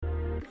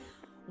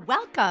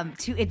Welcome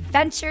to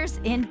Adventures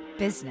in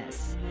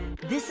Business.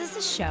 This is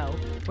a show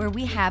where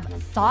we have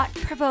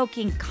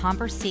thought-provoking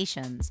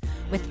conversations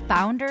with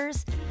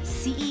founders,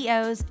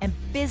 CEOs, and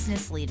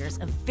business leaders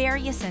of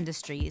various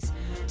industries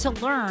to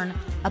learn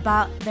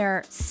about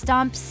their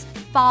stumps,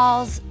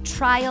 falls,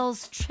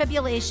 trials,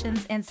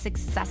 tribulations, and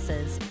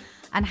successes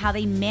on how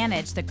they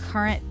manage the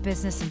current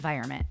business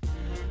environment.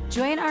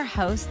 Join our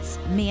hosts,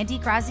 Mandy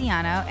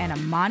Graziano and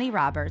Amani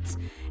Roberts,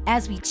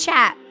 as we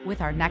chat with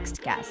our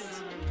next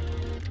guest.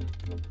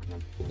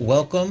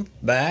 Welcome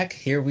back.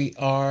 Here we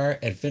are,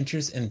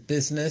 Adventures in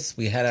Business.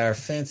 We had our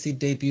fancy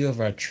debut of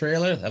our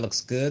trailer. That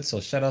looks good.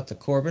 So shout out to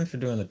Corbin for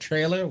doing the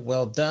trailer.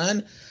 Well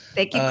done.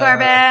 Thank you,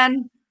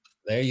 Corbin.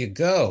 There you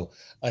go.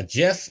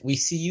 Jeff, we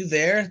see you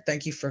there.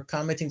 Thank you for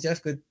commenting,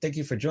 Jeff. Good. Thank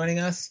you for joining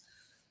us.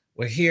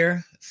 We're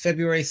here,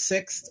 February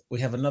 6th. We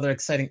have another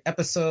exciting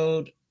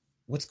episode.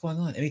 What's going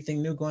on?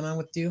 Anything new going on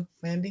with you,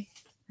 Mandy?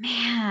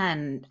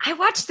 Man, I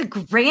watched the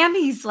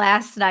Grammys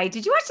last night.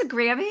 Did you watch the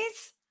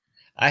Grammys?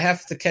 I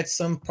have to catch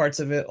some parts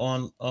of it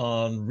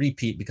on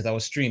repeat because I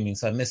was streaming,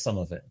 so I missed some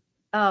of it.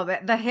 Oh,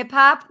 but the hip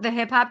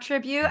hop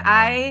tribute,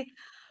 I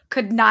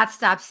could not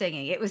stop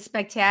singing. It was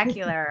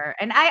spectacular.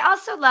 And I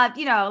also loved,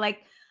 I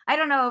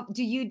don't know,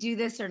 do you do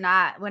this or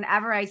not?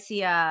 Whenever I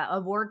see a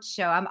award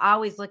show, I'm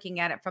always looking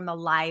at it from the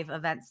live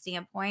event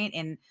standpoint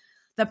and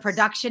the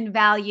production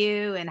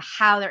value and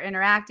how they're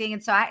interacting.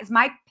 And so I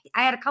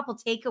had a couple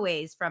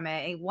takeaways from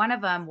it. And one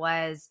of them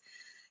was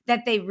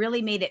that they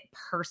really made it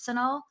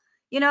personal.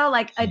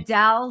 Like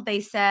Adele, they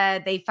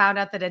said they found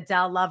out that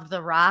Adele loved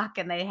The Rock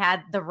and they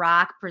had The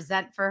Rock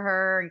present for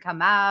her and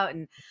come out.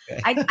 And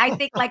I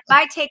think like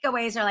my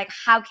takeaways are like,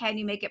 how can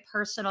you make it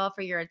personal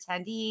for your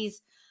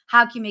attendees?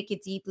 How can you make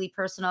it deeply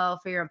personal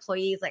for your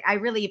employees? Like, I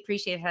really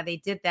appreciate how they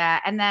did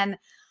that. And then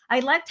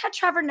I liked how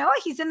Trevor Noah,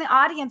 he's in the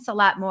audience a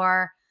lot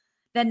more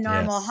than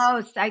normal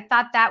hosts. I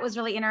thought that was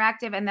really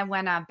interactive. And then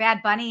when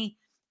Bad Bunny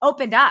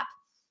opened up,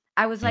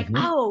 I was like,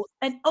 oh,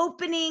 an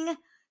opening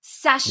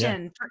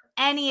session for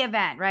any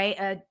event, right?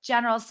 A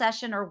general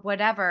session or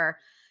whatever,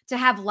 to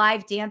have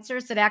live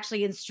dancers that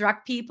actually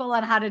instruct people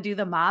on how to do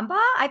the Mamba.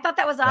 I thought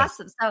that was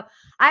awesome. So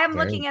I am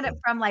looking at it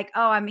from like,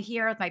 oh, I'm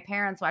here with my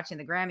parents watching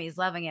the Grammys,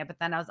 loving it. But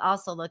then I was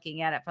also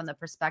looking at it from the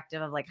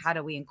perspective of like, how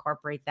do we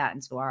incorporate that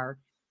into our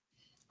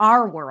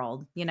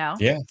world, Yeah. What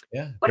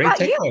Great about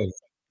takeaways. you?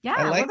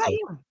 Yeah. What about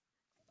you?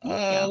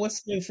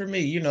 What's new for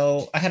me?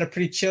 I had a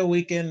pretty chill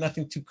weekend,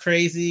 nothing too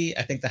crazy.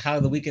 I think the highlight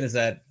of the weekend is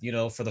that,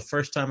 for the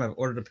first time I've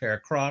ordered a pair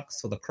of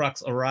Crocs. So the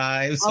Crocs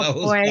arrived. Oh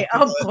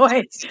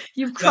boy.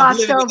 You've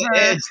crossed over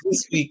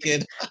this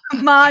weekend.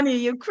 Money,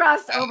 you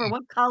crossed over.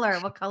 What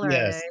color?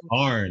 Yes,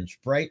 orange,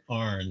 bright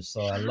orange.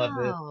 So I love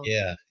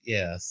it.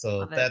 Yeah.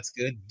 So that's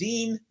good.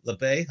 Dean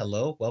LeBay,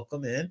 hello,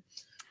 welcome in.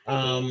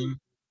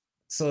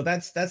 So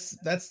that's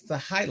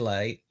the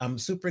highlight. I'm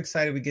super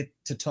excited we get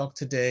to talk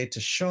today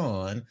to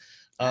Shawn.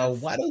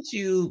 Why don't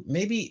you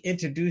maybe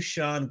introduce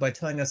Shawn by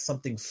telling us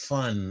something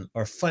fun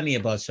or funny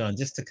about Shawn,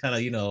 just to kind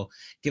of,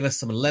 give us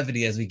some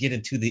levity as we get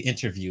into the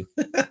interview.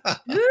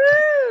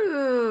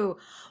 Ooh.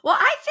 Well,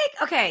 I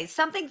think,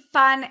 something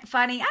funny.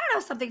 I don't know,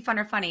 something fun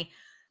or funny,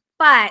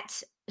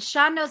 but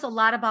Shawn knows a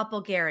lot about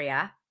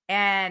Bulgaria,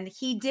 and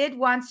he did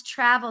once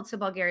travel to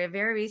Bulgaria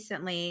very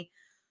recently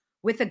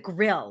with a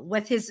grill,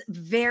 with his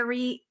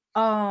very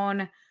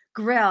own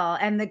grill.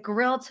 And the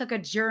grill took a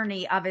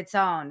journey of its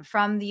own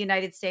from the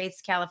United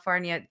States,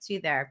 California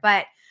to there.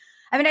 But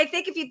I mean, I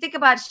think if you think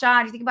about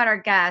Shawn, you think about our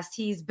guest,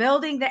 he's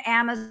building the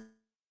Amazon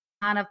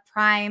of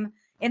Prime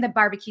in the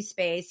barbecue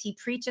space. He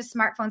preaches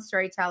smartphone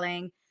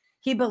storytelling.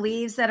 He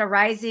believes that a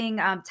rising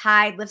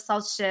tide lifts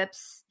all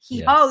ships.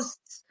 He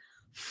hosts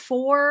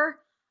 4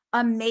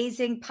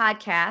 amazing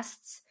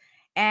podcasts,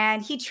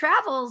 and he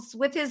travels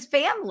with his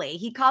family.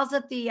 He calls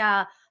it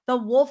the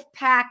Wolf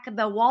Pack,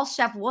 the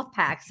Walchef Wolf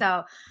Pack.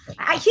 So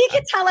he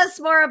can tell us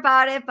more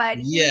about it, but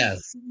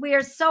we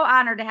are so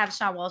honored to have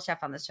Shawn Walchef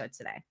on the show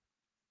today.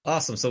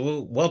 Awesome. So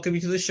we'll welcome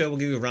you to the show. We'll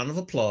give you a round of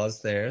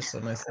applause there. So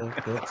nice little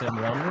built-in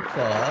round of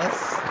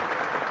applause.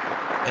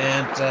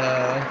 And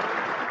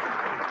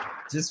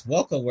just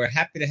welcome. We're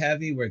happy to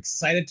have you. We're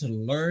excited to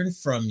learn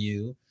from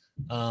you.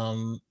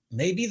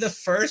 Maybe the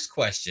first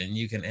question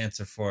you can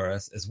answer for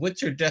us is,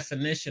 what's your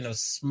definition of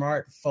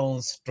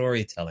smartphone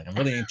storytelling? I'm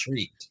really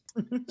intrigued.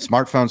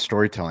 Smartphone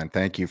storytelling.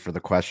 Thank you for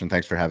the question.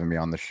 Thanks for having me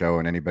on the show.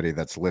 And anybody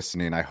that's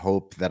listening, I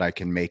hope that I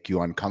can make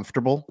you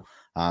uncomfortable.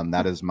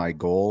 That is my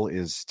goal,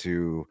 is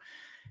to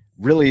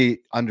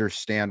really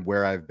understand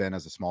where I've been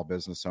as a small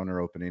business owner,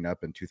 opening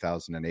up in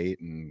 2008,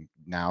 and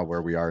now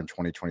where we are in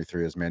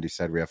 2023. As Mandy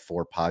said, we have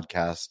 4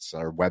 podcasts.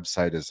 Our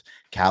website is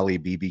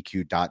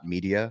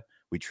calibbq.media.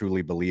 We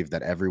truly believe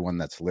that everyone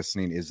that's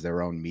listening is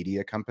their own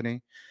media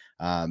company.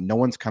 No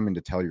one's coming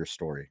to tell your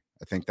story.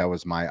 I think that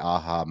was my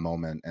aha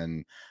moment,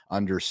 and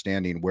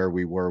understanding where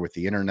we were with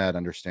the internet,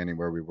 understanding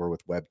where we were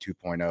with Web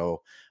 2.0,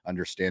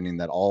 understanding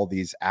that all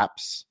these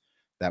apps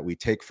that we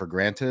take for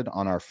granted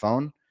on our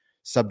phone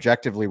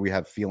Subjectively, we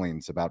have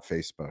feelings about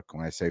Facebook.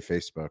 When I say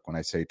Facebook, when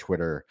I say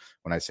Twitter,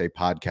 when I say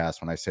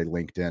podcast, when I say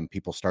LinkedIn,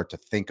 people start to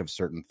think of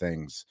certain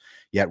things.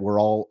 Yet we're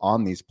all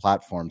on these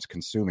platforms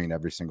consuming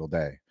every single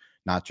day.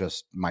 Not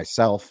just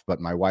myself,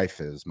 but my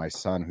wife is, my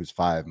son who's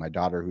 5, my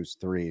daughter who's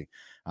 3.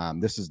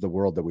 This is the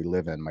world that we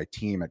live in. My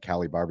team at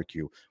Cali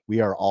Barbecue,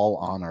 we are all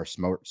on our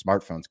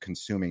smartphones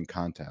consuming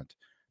content.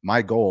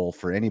 My goal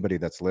for anybody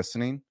that's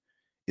listening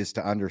is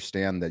to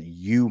understand that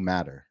you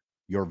matter.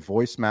 Your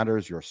voice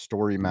matters, your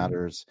story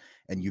matters,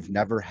 and you've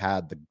never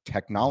had the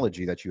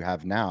technology that you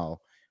have now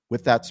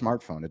with that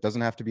smartphone. It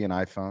doesn't have to be an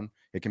iPhone.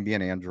 It can be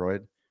an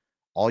Android.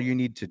 All you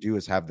need to do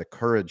is have the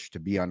courage to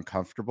be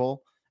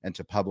uncomfortable and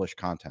to publish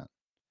content.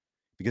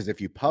 Because if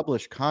you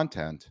publish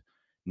content,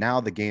 now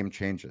the game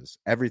changes.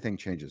 Everything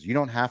changes. You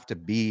don't have to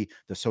be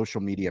the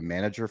social media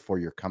manager for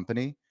your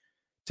company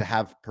to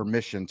have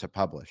permission to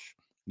publish.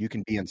 You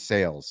can be in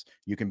sales.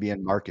 You can be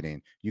in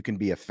marketing. You can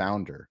be a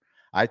founder.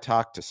 I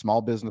talk to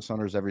small business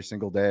owners every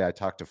single day. I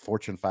talk to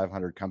Fortune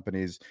 500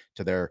 companies,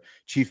 to their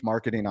chief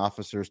marketing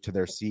officers, to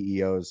their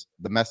CEOs.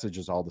 The message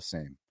is all the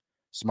same.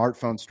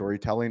 Smartphone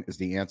storytelling is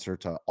the answer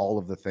to all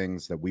of the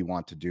things that we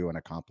want to do and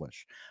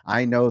accomplish.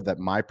 I know that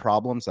my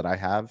problems that I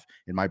have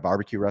in my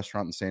barbecue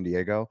restaurant in San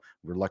Diego,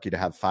 we're lucky to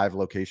have 5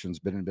 locations,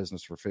 been in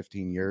business for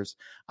 15 years.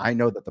 I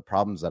know that the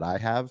problems that I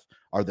have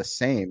are the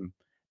same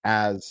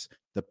as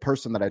the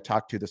person that I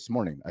talked to this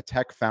morning, a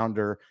tech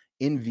founder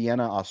in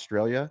Vienna,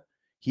 Australia.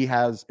 He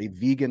has a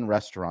vegan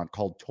restaurant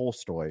called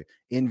Tolstoy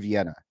in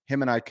Vienna.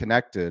 Him and I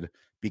connected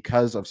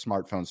because of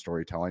smartphone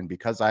storytelling,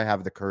 because I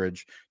have the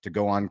courage to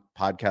go on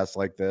podcasts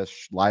like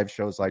this, live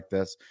shows like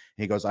this.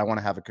 And he goes, I want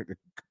to have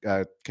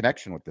a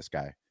connection with this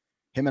guy.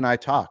 Him and I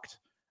talked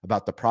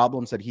about the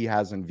problems that he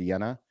has in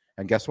Vienna.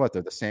 And guess what?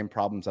 They're the same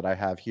problems that I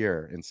have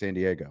here in San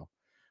Diego.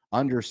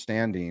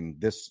 Understanding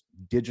this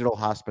digital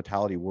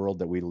hospitality world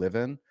that we live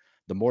in,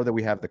 the more that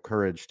we have the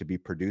courage to be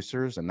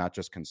producers and not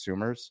just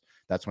consumers,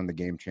 that's when the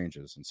game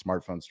changes. And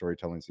smartphone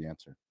storytelling is the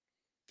answer.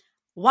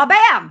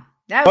 Wha-bam!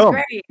 That was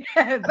great.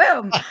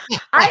 Boom.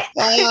 I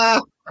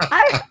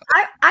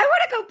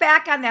want to go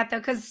back on that though,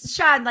 because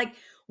Shawn, like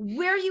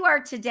where you are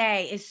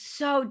today is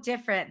so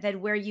different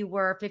than where you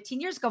were 15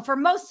 years ago for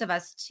most of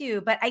us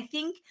too. But I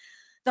think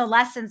the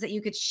lessons that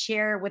you could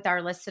share with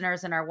our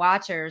listeners and our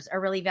watchers are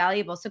really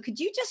valuable. So could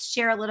you just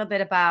share a little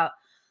bit about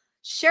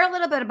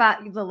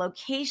the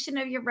location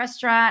of your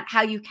restaurant,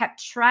 how you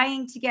kept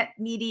trying to get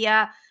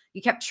media,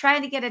 you kept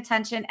trying to get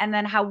attention, and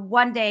then how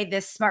one day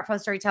this smartphone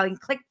storytelling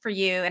clicked for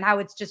you and how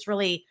it's just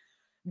really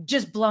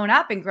just blown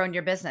up and grown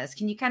your business.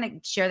 Can you kind of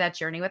share that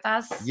journey with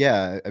us?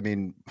 Yeah. I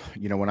mean,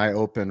 when I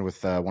opened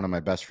with one of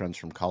my best friends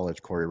from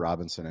college, Corey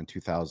Robinson, in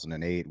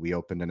 2008, we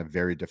opened in a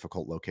very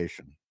difficult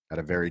location at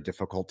a very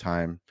difficult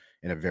time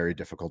in a very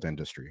difficult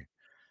industry.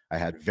 I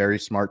had very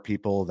smart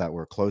people that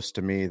were close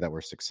to me, that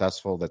were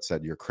successful, that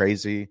said, you're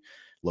crazy.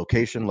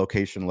 Location,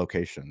 location,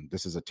 location.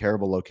 This is a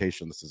terrible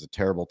location. This is a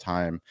terrible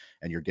time.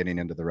 And you're getting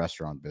into the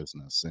restaurant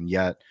business. And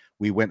yet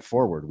we went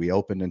forward. We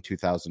opened in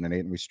 2008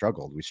 and we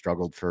struggled. We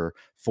struggled for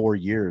 4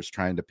 years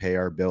trying to pay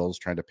our bills,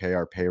 trying to pay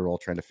our payroll,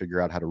 trying to figure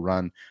out how to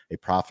run a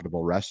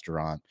profitable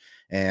restaurant.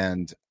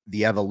 And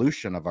the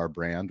evolution of our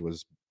brand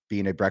was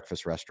being a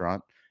breakfast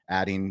restaurant,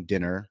 adding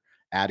dinner,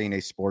 adding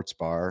a sports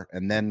bar,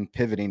 and then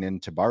pivoting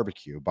into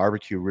barbecue.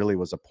 Barbecue really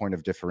was a point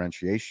of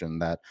differentiation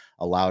that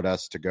allowed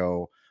us to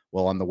go,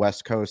 well, on the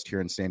West Coast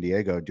here in San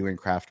Diego, doing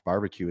craft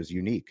barbecue is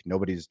unique.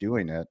 Nobody's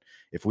doing it.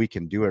 If we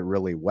can do it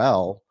really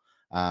well,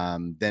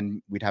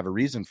 then we'd have a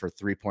reason for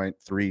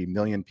 3.3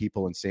 million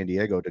people in San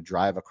Diego to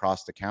drive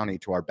across the county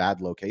to our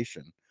bad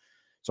location.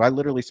 So I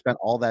literally spent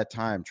all that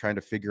time trying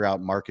to figure out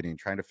marketing,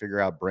 trying to figure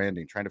out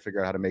branding, trying to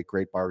figure out how to make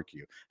great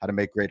barbecue, how to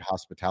make great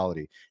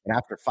hospitality. And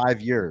after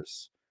 5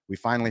 years, we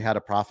finally had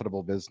a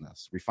profitable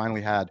business. We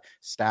finally had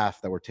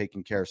staff that were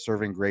taking care,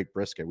 serving great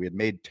brisket. We had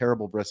made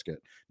terrible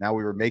brisket. Now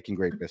we were making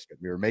great brisket.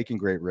 We were making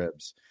great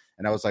ribs.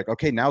 And I was like,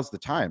 okay, now's the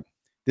time.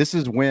 This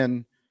is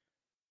when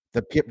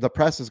the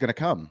press is going to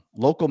come.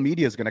 Local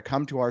media is going to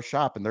come to our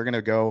shop and they're going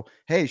to go,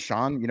 hey,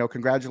 Shawn,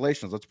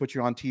 congratulations. Let's put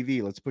you on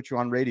TV. Let's put you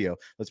on radio.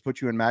 Let's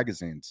put you in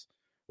magazines.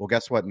 Well,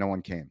 guess what? No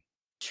one came.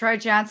 Troy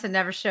Johnson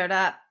never showed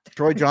up.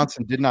 Troy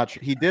Johnson did not.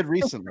 He did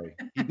recently.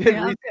 He did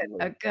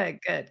recently.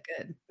 Good.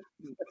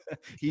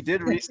 He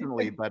did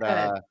recently, but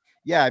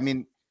yeah, I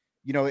mean,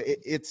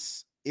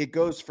 it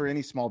goes for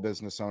any small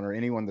business owner,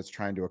 anyone that's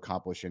trying to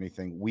accomplish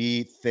anything.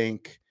 We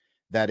think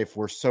that if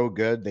we're so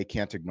good, they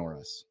can't ignore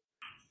us.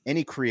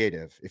 Any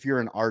creative, if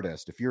you're an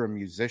artist, if you're a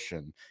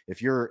musician,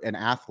 if you're an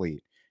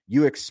athlete,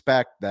 you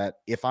expect that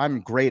if I'm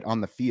great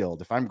on the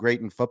field, if I'm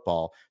great in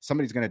football,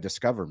 somebody's going to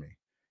discover me.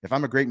 If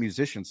I'm a great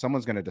musician,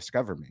 someone's going to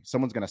discover me.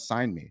 Someone's going to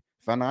sign me.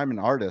 If I'm an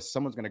artist,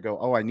 someone's going to go,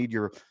 oh, I need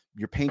your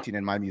painting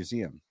in my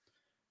museum.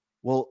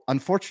 Well,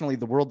 unfortunately,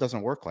 the world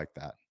doesn't work like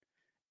that.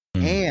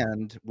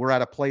 And we're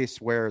at a place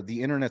where the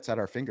internet's at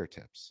our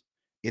fingertips.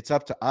 It's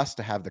up to us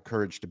to have the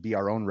courage to be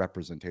our own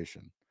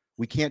representation.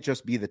 We can't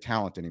just be the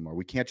talent anymore.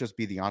 We can't just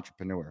be the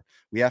entrepreneur.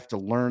 We have to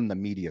learn the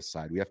media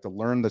side. We have to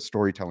learn the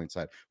storytelling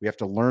side. We have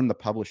to learn the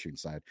publishing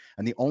side.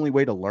 And the only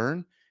way to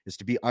learn is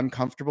to be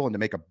uncomfortable and to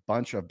make a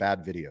bunch of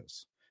bad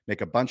videos,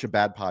 make a bunch of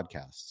bad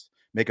podcasts,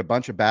 make a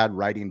bunch of bad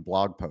writing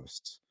blog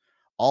posts.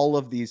 All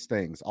of these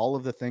things, all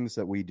of the things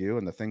that we do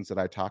and the things that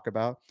I talk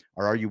about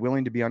are you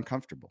willing to be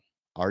uncomfortable?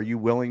 Are you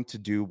willing to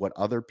do what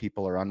other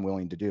people are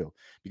unwilling to do?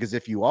 Because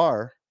if you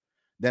are,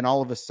 then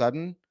all of a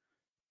sudden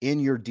in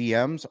your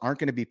DMs aren't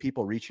going to be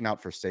people reaching out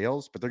for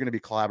sales, but they're going to be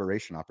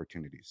collaboration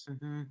opportunities.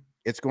 Mm-hmm.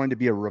 It's going to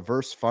be a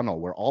reverse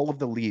funnel where all of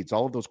the leads,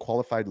 all of those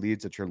qualified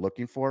leads that you're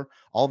looking for,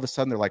 all of a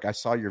sudden they're like, I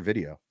saw your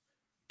video.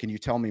 Can you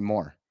tell me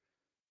more?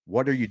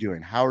 What are you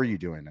doing? How are you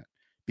doing it?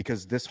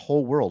 Because this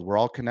whole world, we're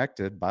all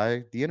connected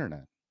by the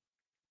internet.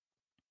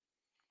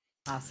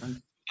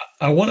 Awesome.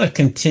 I want to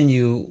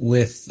continue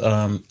with,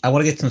 I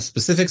want to get some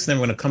specifics, and then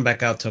we're going to come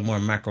back out to a more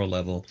macro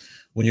level.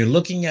 When you're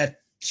looking at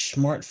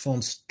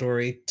smartphone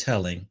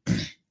storytelling,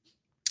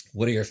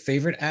 what are your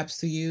favorite apps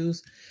to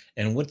use?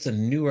 And what's a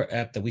newer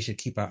app that we should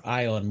keep our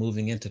eye on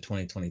moving into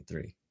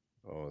 2023?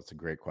 Oh, that's a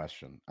great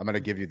question. I'm going to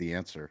give you the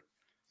answer.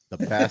 The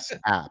best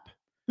app.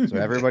 So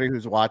everybody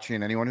who's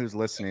watching, anyone who's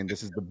listening,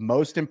 this is the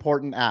most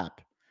important app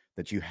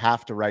that you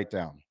have to write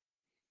down.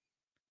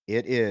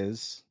 It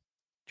is,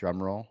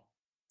 drumroll,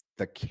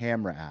 the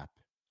camera app.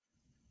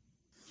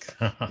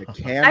 The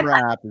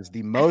camera app is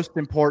the most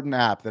important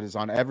app that is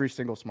on every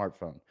single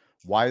smartphone.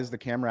 Why is the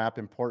camera app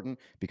important?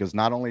 Because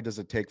not only does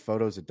it take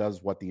photos, it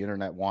does what the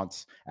internet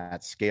wants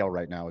at scale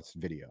right now. It's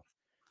video,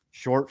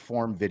 short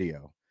form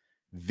video.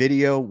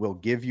 Video will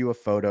give you a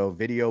photo.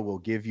 Video will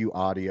give you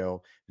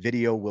audio.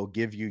 Video will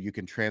give you, you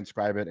can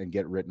transcribe it and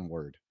get written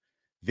word.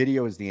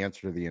 Video is the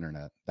answer to the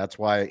internet. That's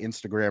why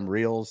Instagram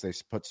Reels, they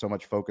put so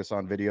much focus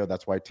on video.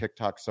 That's why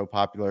TikTok's so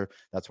popular.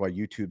 That's why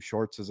YouTube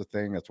Shorts is a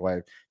thing. That's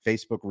why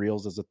Facebook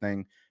Reels is a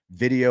thing.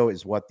 Video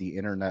is what the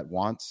internet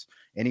wants.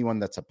 Anyone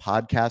that's a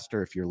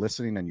podcaster, if you're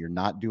listening and you're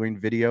not doing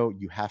video,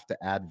 you have to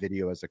add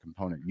video as a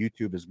component.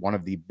 YouTube is one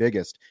of the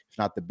biggest, if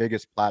not the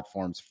biggest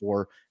platforms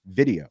for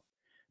video.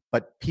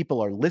 But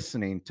people are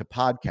listening to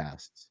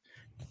podcasts.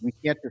 We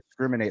can't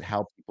discriminate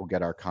how people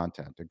get our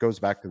content. It goes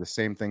back to the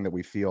same thing that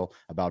we feel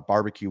about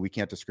barbecue. We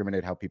can't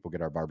discriminate how people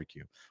get our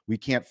barbecue. We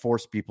can't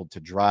force people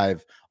to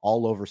drive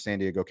all over San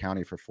Diego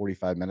County for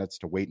 45 minutes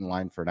to wait in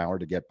line for an hour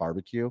to get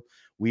barbecue.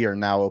 We are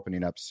now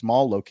opening up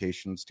small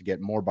locations to get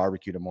more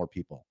barbecue to more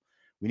people.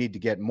 We need to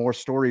get more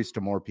stories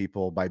to more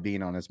people by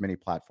being on as many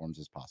platforms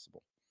as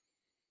possible.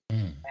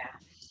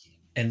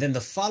 And then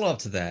the follow-up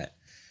to that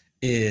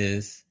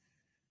is,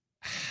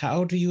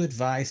 how do you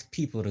advise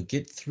people to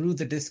get through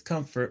the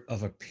discomfort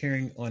of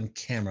appearing on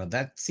camera?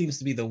 That seems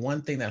to be the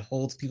one thing that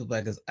holds people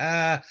back is,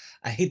 I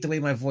hate the way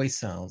my voice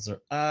sounds,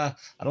 or I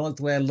don't like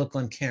the way I look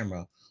on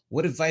camera.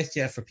 What advice do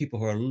you have for people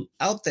who are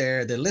out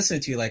there, they're listening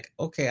to you like,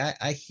 okay,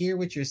 I hear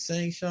what you're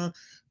saying, Shawn,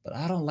 but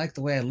I don't like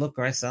the way I look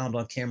or I sound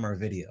on camera or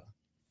video?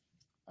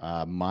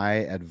 My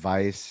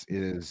advice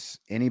is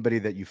anybody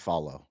that you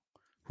follow,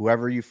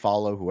 whoever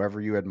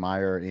you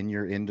admire in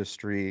your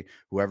industry,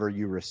 whoever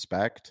you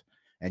respect,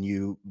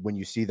 and when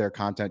you see their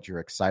content, you're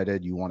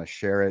excited, you want to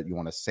share it, you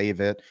want to save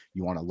it,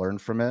 you want to learn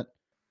from it,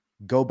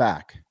 go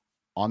back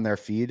on their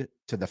feed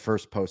to the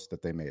first post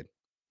that they made.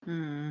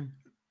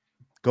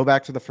 Go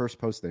back to the first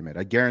post they made.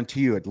 I guarantee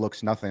you it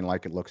looks nothing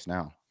like it looks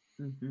now.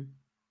 Mm-hmm.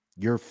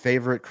 Your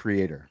favorite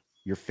creator,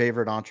 your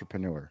favorite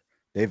entrepreneur,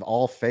 they've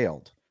all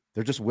failed.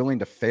 They're just willing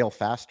to fail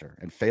faster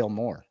and fail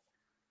more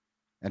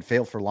and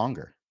fail for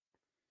longer.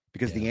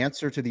 Because the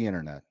answer to the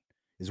internet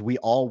is we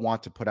all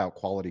want to put out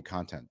quality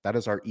content. That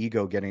is our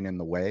ego getting in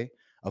the way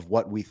of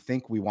what we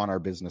think we want our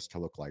business to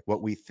look like,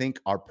 what we think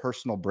our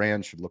personal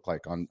brand should look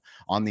like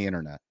on the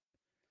internet.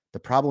 The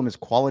problem is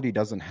quality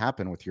doesn't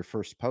happen with your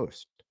first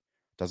post.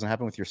 Doesn't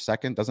happen with your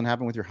second, doesn't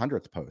happen with your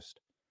 100th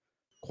post.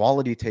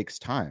 Quality takes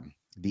time.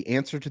 The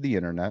answer to the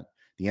internet,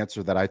 the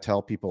answer that I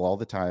tell people all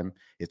the time,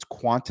 it's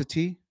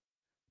quantity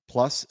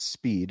plus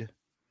speed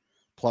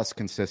plus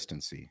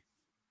consistency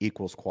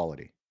equals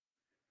quality.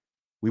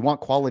 We want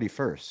quality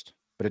first,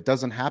 but it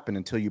doesn't happen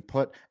until you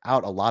put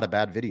out a lot of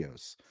bad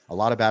videos, a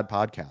lot of bad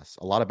podcasts,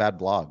 a lot of bad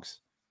blogs,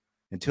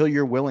 until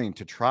you're willing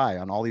to try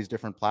on all these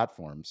different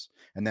platforms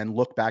and then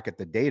look back at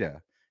the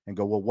data and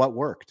go, well, what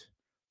worked?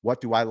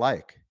 What do I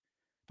like?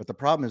 But the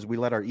problem is we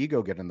let our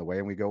ego get in the way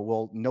and we go,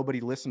 well,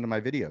 nobody listened to my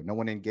video. No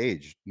one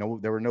engaged.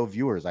 There were no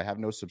viewers. I have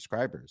no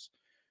subscribers.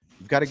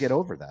 You've got to get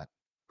over that.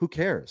 Who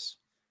cares?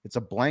 It's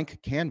a blank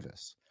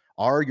canvas.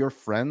 Are your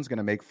friends going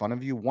to make fun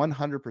of you?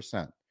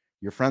 100%.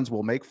 Your friends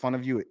will make fun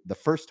of you the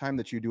first time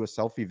that you do a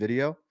selfie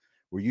video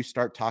where you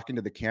start talking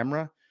to the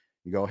camera.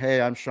 You go,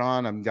 hey, I'm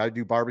Shawn. I'm going to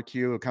do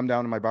barbecue. Come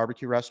down to my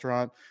barbecue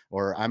restaurant.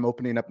 Or I'm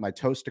opening up my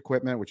toast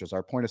equipment, which is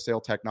our point of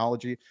sale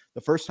technology.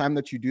 The first time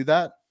that you do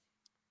that,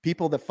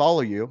 people that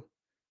follow you,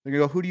 they're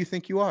going to go, who do you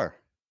think you are?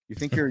 You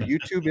think you're a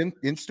YouTube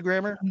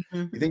Instagrammer?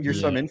 You think you're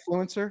some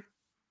influencer?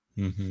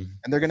 Mm-hmm.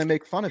 And they're going to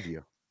make fun of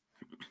you.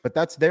 But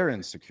that's their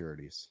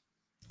insecurities.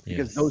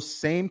 Because those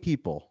same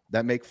people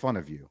that make fun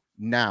of you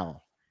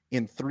now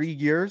in 3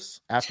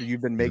 years, after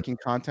you've been making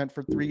content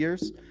for 3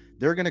 years,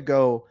 they're going to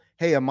go,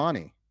 hey,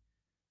 Amani,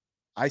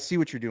 I see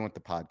what you're doing with the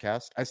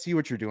podcast. I see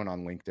what you're doing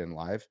on LinkedIn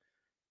Live.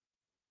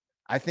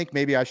 I think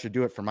maybe I should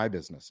do it for my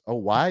business. Oh,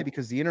 why?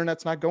 Because the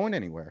internet's not going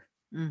anywhere.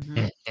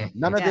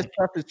 None of this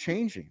stuff is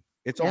changing.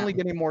 It's only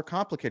getting more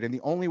complicated. And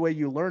the only way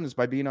you learn is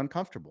by being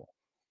uncomfortable.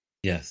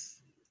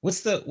 Yes.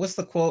 What's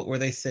the quote where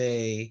they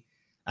say,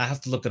 I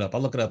have to look it up.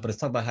 I'll look it up, but it's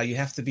talking about how you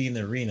have to be in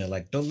the arena.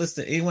 Like, don't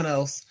listen to anyone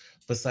else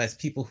besides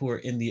people who are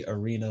in the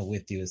arena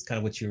with you. It's kind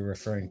of what you're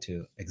referring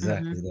to.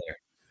 Exactly there.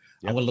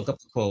 Yep. I'm going to look up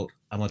the quote.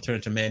 I'm going to turn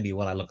it to Mandy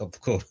while I look up the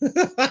quote.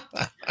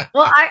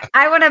 Well,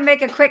 I want to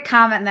make a quick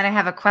comment and then I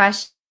have a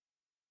question.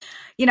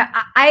 You know,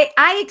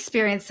 I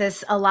experience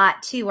this a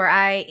lot too, where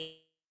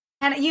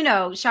and you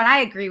know, Shawn,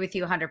 I agree with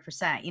you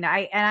 100%. You know,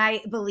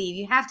 I believe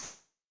you have to,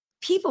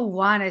 people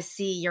want to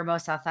see your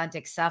most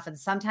authentic self. And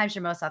sometimes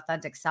your most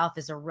authentic self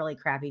is a really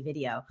crappy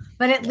video,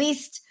 but at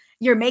least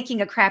you're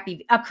making a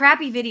crappy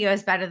video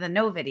is better than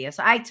no video.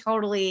 So I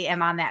totally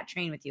am on that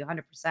train with you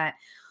 100%.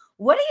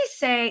 What do you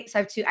say?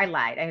 So I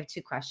lied. I have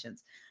 2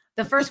 questions.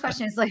 The first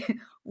question is like,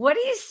 what do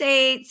you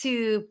say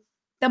to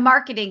the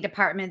marketing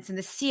departments and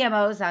the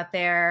CMOs out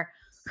there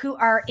who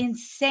are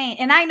insane?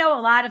 And I know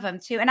a lot of them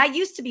too. And I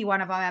used to be one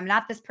of them. I'm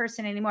not this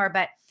person anymore,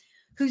 but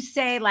who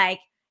say like,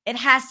 it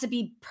has to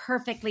be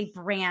perfectly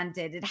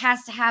branded. It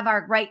has to have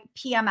our right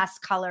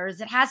PMS colors.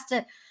 It has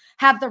to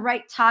have the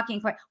right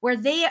talking point, where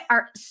they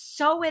are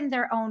so in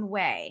their own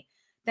way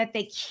that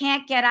they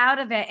can't get out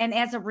of it. And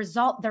as a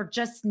result, they're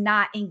just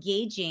not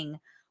engaging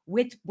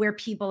with where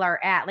people are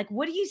at. Like,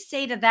 what do you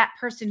say to that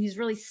person who's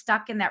really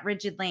stuck in that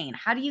rigid lane?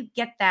 How do you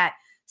get that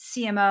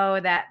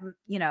CMO, that,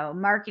 you know,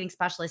 marketing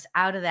specialist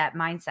out of that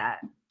mindset?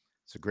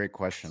 It's a great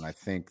question. I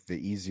think the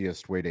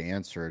easiest way to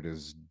answer it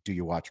is, do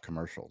you watch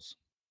commercials?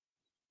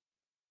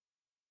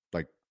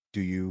 Like,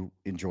 do you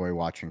enjoy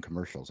watching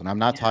commercials? And I'm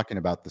not talking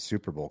about the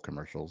Super Bowl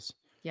commercials.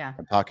 Yeah.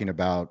 I'm talking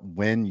about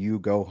when you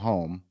go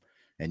home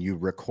and you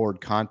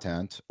record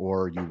content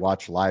or you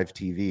watch live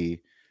TV,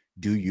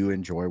 do you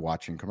enjoy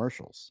watching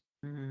commercials?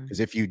 Because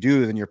if you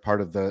do, then you're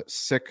part of the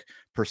sick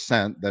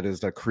percent that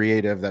is a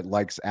creative that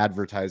likes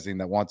advertising,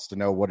 that wants to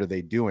know what are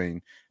they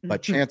doing.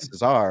 But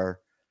chances are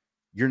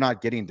you're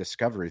not getting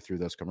discovery through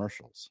those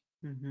commercials.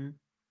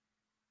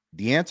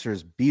 The answer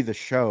is be the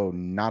show,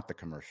 not the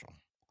commercial.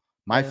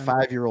 My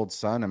 5-year-old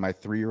son and my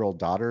 3-year-old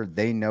daughter,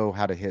 they know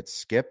how to hit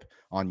skip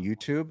on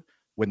YouTube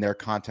when their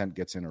content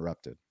gets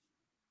interrupted.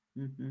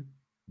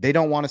 They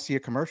don't want to see a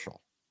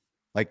commercial.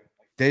 Like,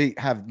 they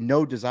have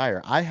no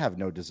desire. I have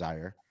no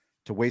desire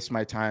to waste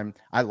my time.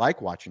 I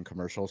like watching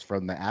commercials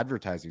from the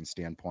advertising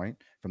standpoint,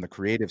 from the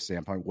creative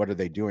standpoint. What are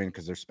they doing?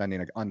 Because they're spending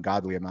an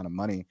ungodly amount of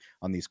money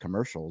on these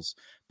commercials.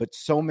 But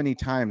so many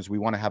times we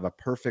want to have a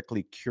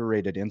perfectly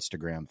curated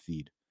Instagram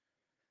feed.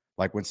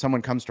 Like, when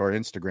someone comes to our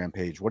Instagram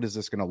page, what is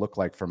this going to look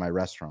like for my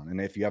restaurant?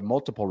 And if you have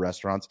multiple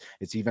restaurants,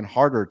 it's even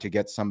harder to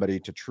get somebody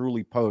to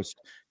truly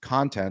post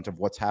content of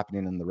what's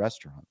happening in the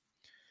restaurant.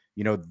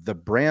 You know, the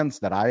brands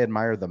that I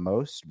admire the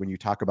most when you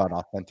talk about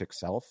authentic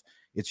self,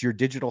 it's your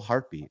digital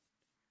heartbeat.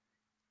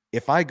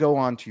 If I go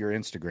onto your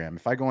Instagram,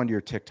 if I go onto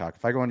your TikTok,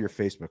 if I go onto your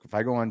Facebook, if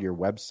I go onto your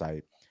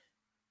website,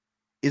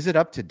 is it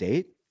up to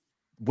date?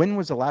 When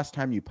was the last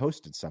time you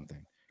posted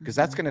something? Because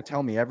that's going to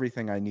tell me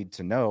everything I need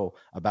to know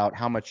about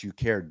how much you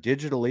care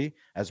digitally,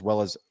 as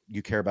well as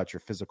you care about your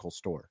physical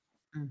store.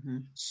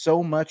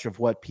 So much of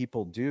what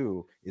people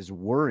do is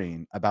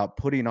worrying about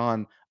putting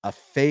on a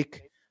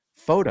fake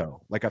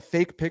photo, like a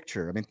fake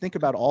picture. I mean, think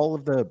about all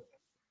of the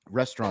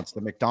restaurants,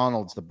 the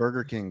McDonald's, the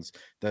Burger Kings,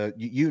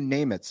 you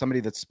name it, somebody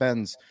that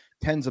spends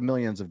tens of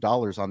millions of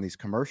dollars on these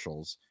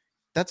commercials.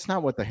 That's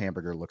not what the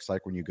hamburger looks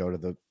like when you go to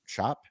the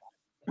shop.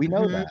 We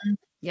know that.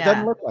 It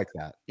doesn't look like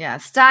that. Yeah.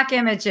 Stock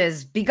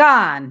images, be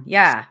gone.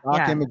 Yeah.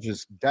 Stock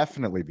images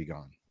definitely be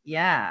gone.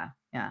 Yeah.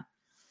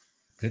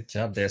 Good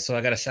job there. So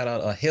I got a shout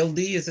out.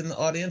 Hildy is in the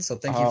audience. So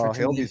thank you for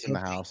tuning Hildy's in the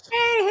house.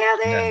 Hey,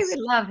 Hildy. Yes.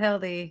 We love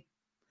Hildy.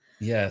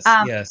 Yes.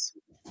 Yes.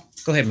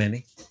 Go ahead,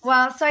 Mandy.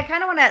 Well, so I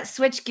kind of want to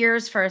switch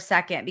gears for a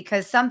second,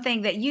 because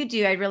something that you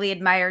do, I really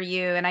admire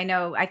you. And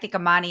I think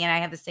Amani and I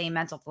have the same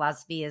mental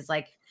philosophy, is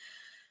like,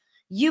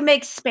 you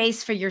make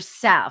space for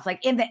yourself.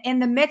 Like, in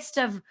the midst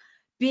of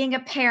being a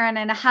parent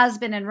and a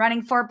husband and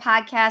running 4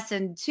 podcasts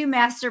and 2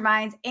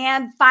 masterminds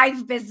and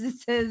 5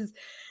 businesses,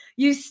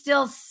 you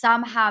still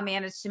somehow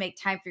manage to make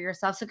time for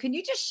yourself. So can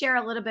you just share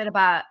a little bit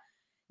about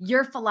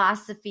your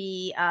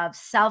philosophy of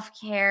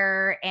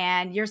self-care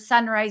and your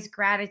sunrise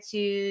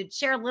gratitude?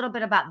 Share a little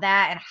bit about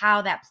that and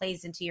how that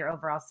plays into your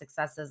overall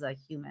success as a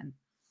human.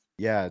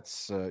 Yeah,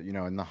 it's,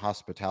 in the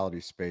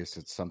hospitality space,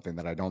 it's something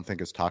that I don't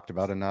think is talked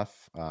about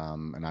enough.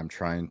 And I'm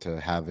trying to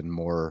have a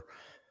more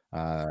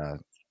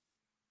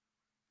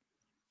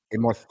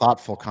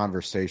thoughtful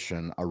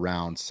conversation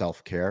around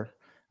self-care.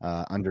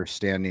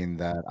 understanding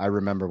that I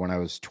remember when I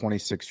was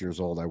 26 years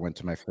old, I went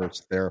to my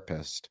first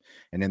therapist.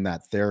 And in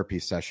that therapy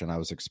session, I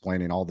was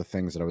explaining all the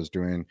things that I was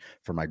doing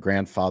for my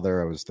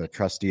grandfather. I was the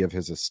trustee of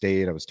his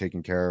estate. I was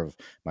taking care of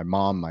my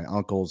mom, my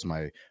uncles,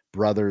 my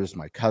brothers,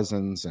 my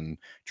cousins, and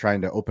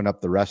trying to open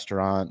up the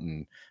restaurant.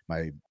 And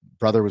my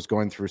brother was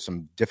going through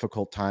some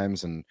difficult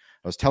times. And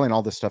I was telling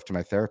all this stuff to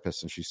my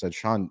therapist. And she said,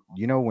 Shawn,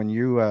 when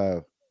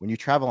you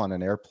travel on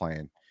an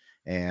airplane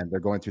and they're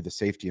going through the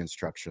safety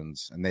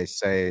instructions and they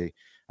say,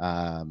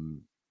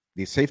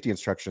 these safety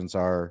instructions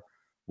are,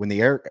 when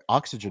the air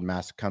oxygen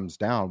mask comes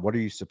down, what are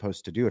you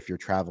supposed to do if you're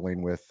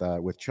traveling with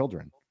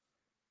children?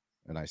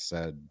 And I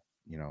said,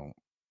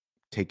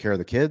 take care of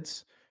the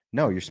kids.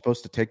 No, you're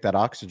supposed to take that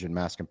oxygen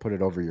mask and put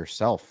it over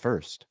yourself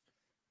first.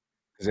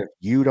 Because if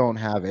you don't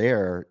have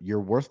air, you're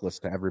worthless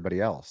to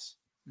everybody else.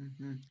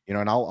 Mm-hmm.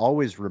 And I'll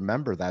always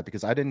remember that,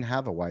 because I didn't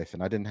have a wife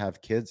and I didn't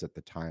have kids at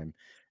the time.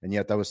 And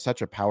yet that was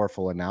such a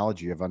powerful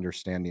analogy of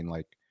understanding,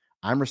 like,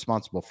 I'm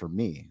responsible for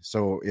me.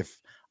 So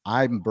if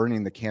I'm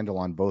burning the candle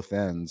on both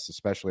ends,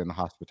 especially in the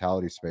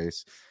hospitality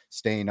space,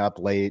 staying up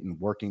late and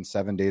working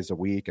 7 days a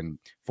week and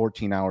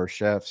 14-hour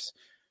shifts,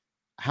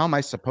 how am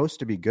I supposed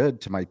to be good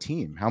to my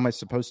team? How am I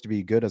supposed to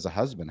be good as a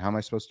husband? How am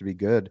I supposed to be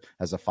good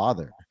as a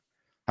father?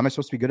 How am I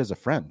supposed to be good as a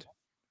friend?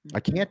 I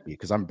can't be,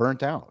 because I'm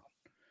burnt out.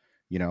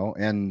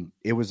 And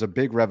it was a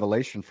big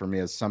revelation for me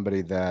as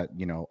somebody that,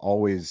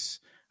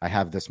 always, I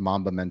have this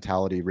Mamba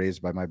mentality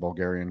raised by my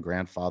Bulgarian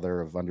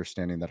grandfather of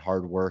understanding that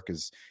hard work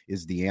is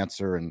the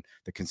answer, and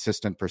the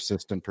consistent,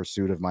 persistent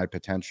pursuit of my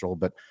potential,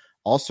 but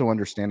also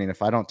understanding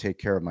if I don't take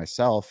care of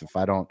myself, if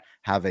I don't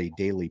have a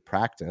daily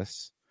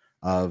practice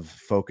of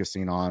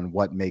focusing on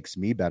what makes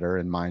me better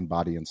in mind,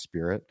 body, and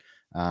spirit,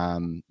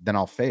 then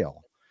I'll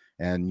fail.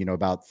 And,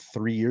 about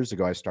 3 years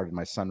ago, I started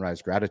my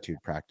sunrise gratitude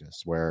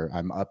practice, where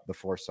I'm up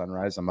before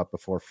sunrise. I'm up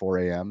before 4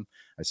 a.m.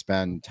 I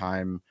spend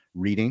time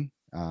reading,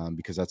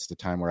 because that's the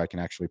time where I can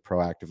actually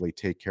proactively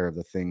take care of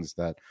the things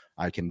that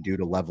I can do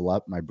to level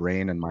up my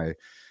brain and my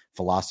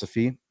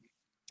philosophy.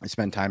 I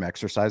spend time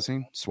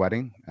exercising,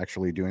 sweating,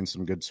 actually doing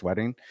some good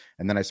sweating.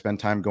 And then I spend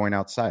time going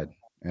outside.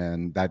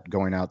 And that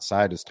going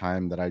outside is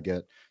time that I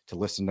get to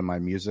listen to my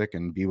music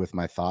and be with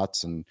my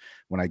thoughts. And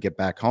when I get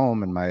back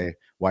home and my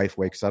wife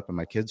wakes up and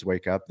my kids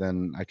wake up,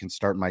 then I can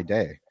start my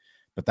day.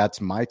 But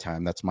that's my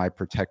time. That's my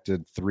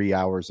protected 3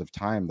 hours of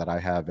time that I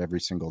have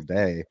every single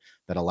day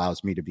that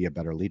allows me to be a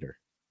better leader.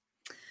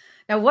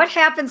 Now, what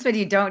happens when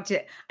you don't do?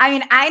 I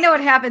mean, I know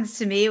what happens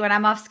to me when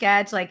I'm off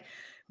sketch. Like,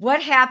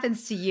 what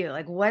happens to you?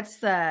 Like, what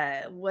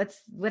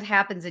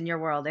happens in your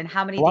world, and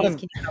how many days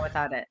can you go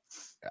without it?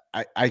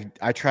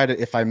 I try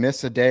to, if I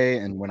miss a day,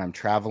 and when I'm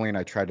traveling,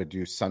 I try to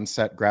do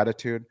sunset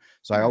gratitude.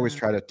 So I always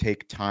try to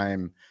take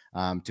time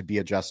to be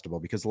adjustable,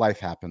 because life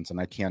happens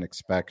and I can't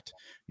expect,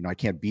 I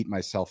can't beat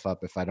myself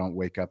up if I don't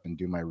wake up and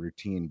do my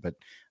routine. But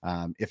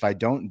if I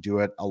don't do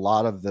it, a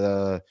lot of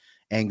the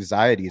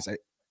anxieties,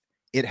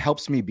 it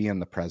helps me be in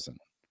the present.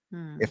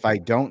 If I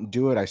don't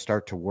do it, I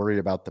start to worry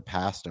about the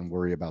past and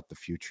worry about the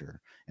future.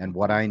 And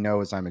what I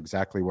know is I'm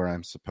exactly where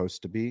I'm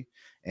supposed to be.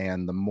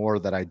 And the more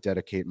that I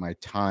dedicate my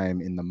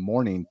time in the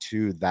morning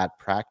to that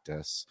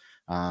practice,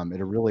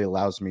 it really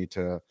allows me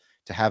to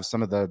have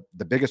some of the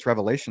biggest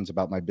revelations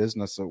about my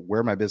business,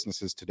 where my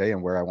business is today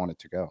and where I want it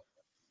to go.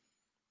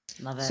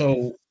 Love it.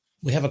 So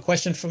we have a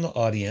question from the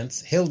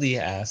audience. Hildy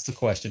asked the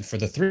question for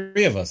the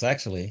three of us,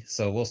 actually.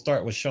 So we'll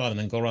start with Shawn and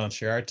then go around and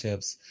share our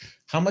tips.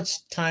 How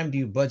much time do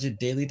you budget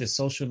daily to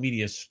social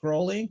media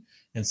scrolling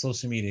and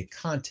social media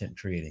content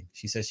creating?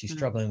 She says she's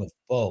struggling with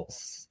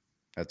both.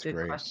 That's Good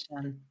great.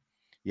 Question.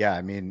 Yeah,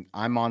 I mean,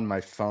 I'm on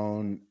my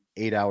phone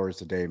 8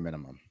 hours a day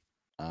minimum.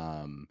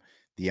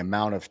 The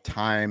amount of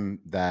time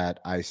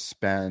that I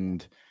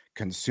spend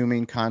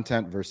consuming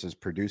content versus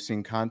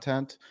producing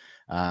content,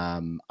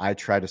 I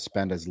try to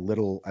spend as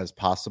little as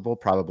possible,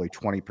 probably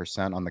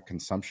 20% on the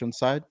consumption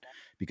side,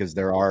 because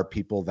there are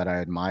people that I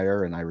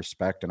admire and I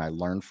respect and I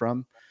learn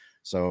from.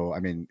 So, I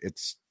mean,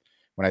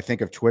 when I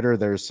think of Twitter,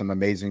 there's some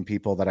amazing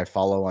people that I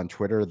follow on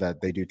Twitter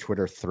that they do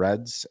Twitter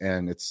threads,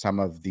 and it's some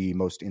of the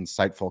most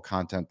insightful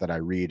content that I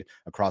read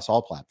across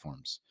all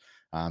platforms.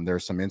 There are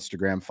some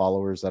Instagram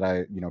followers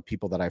that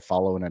people that I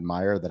follow and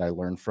admire that I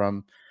learn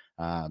from,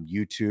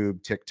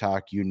 YouTube,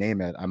 TikTok, you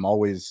name it. I'm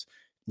always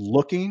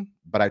looking,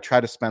 but I try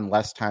to spend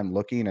less time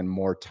looking and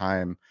more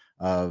time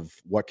of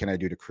what can I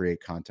do to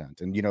create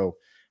content. And,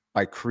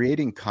 by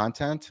creating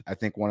content, I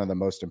think one of the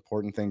most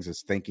important things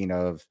is thinking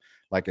of,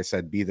 like I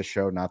said, be the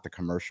show, not the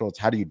commercial. It's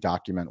how do you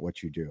document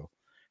what you do?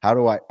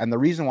 And the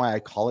reason why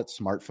I call it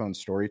smartphone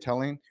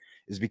storytelling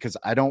is because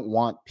I don't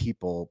want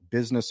people,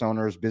 business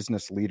owners,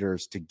 business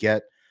leaders, to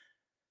get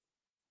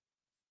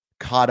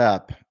caught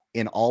up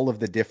in all of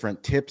the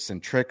different tips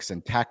and tricks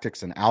and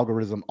tactics and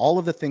algorithm, all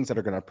of the things that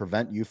are going to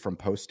prevent you from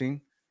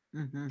posting.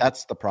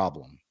 That's the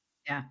problem.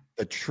 Yeah.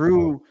 The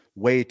true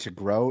way to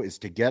grow is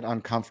to get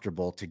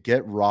uncomfortable, to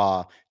get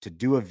raw, to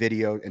do a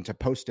video and to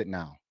post it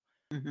now.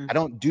 Mm-hmm. I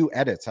don't do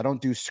edits. I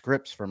don't do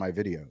scripts for my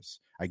videos.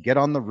 I get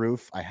on the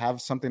roof. I have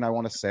something I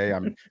want to say.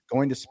 I'm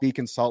going to speak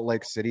in Salt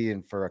Lake City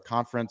and for a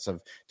conference of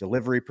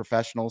delivery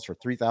professionals for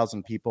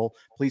 3,000 people.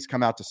 Please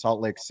come out to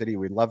Salt Lake City.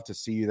 We'd love to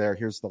see you there.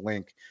 Here's the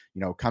link.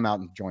 Come out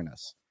and join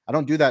us. I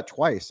don't do that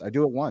twice. I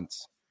do it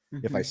once.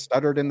 Mm-hmm. If I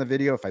stuttered in the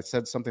video, if I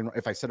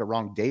said a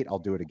wrong date, I'll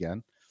do it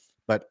again.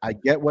 But I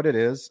get what it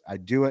is. I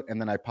do it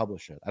and then I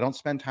publish it. I don't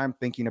spend time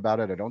thinking about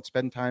it. I don't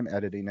spend time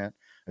editing it.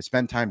 I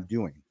spend time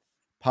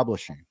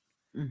publishing.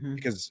 Mm-hmm.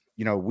 Because,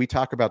 we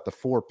talk about the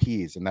 4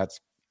 P's, and that's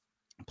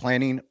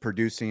planning,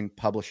 producing,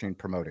 publishing,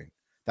 promoting.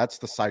 That's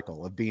the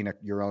cycle of being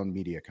your own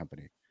media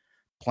company.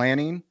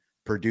 Planning,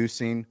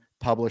 producing,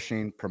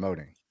 publishing,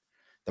 promoting.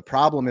 The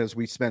problem is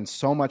we spend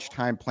so much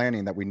time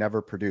planning that we never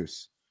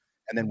produce,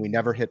 and then we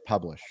never hit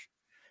publish.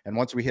 And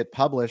once we hit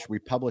publish, we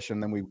publish,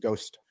 and then we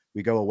ghost.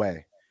 We go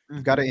away. Mm-hmm.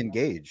 You've got to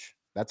engage.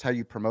 That's how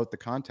you promote the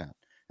content,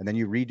 and then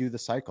you redo the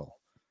cycle.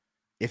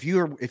 If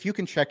you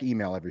can check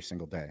email every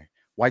single day,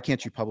 why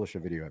can't you publish a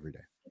video every day?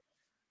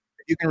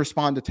 If you can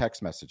respond to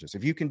text messages,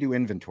 if you can do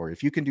inventory,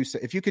 if you can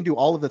do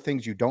all of the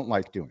things you don't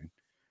like doing,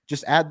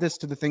 just add this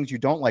to the things you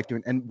don't like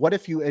doing. And what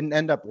if you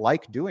end up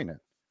doing it?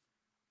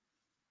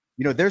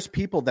 There's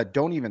people that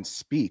don't even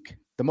speak.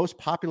 The most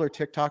popular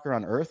TikToker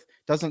on earth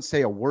doesn't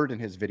say a word in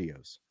his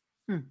videos.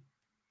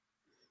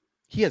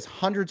 He has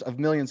hundreds of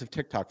millions of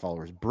TikTok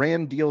followers,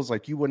 brand deals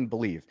like you wouldn't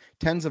believe,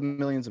 tens of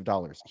millions of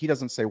dollars. He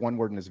doesn't say one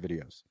word in his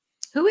videos.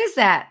 Who is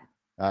that?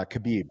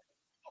 Khabib.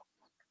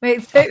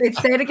 Wait, say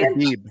it again.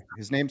 Khabib.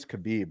 His name's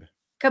Khabib.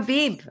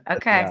 Khabib.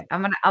 Okay.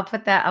 Yeah. I'll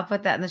put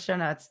that in the show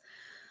notes.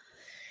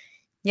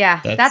 Yeah,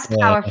 that's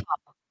powerful.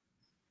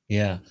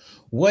 Yeah.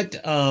 What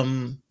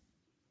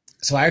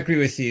so I agree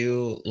with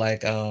you,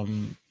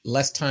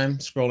 less time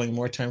scrolling,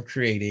 more time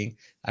creating.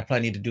 I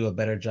probably need to do a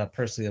better job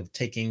personally of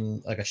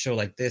taking a show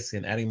like this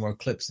and adding more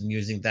clips and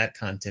using that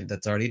content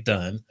that's already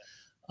done.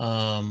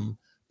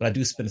 But I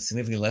do spend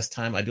significantly less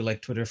time. I do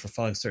like Twitter for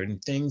following certain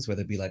things,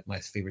 whether it be my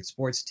favorite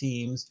sports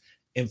teams,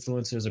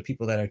 influencers, or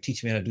people that are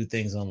teaching me how to do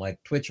things on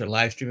Twitch or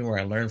live streaming where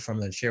I learn from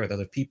them and share with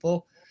other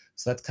people.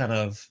 So that's kind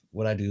of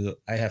what I do.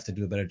 I have to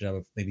do a better job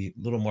of maybe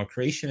a little more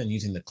creation and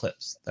using the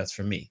clips. That's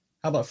for me.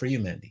 How about for you,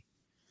 Mandy?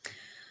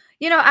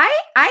 I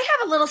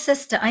have a little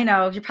system. I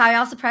know you're probably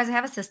all surprised I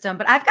have a system,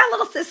 but I've got a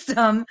little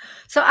system.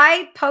 So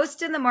I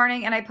post in the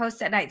morning and I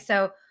post at night.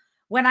 So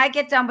when I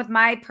get done with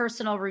my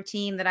personal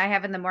routine that I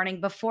have in the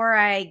morning, before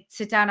I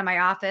sit down in my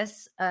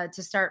office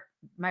to start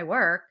my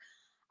work,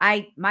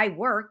 my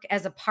work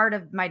as a part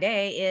of my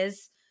day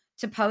is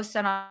to post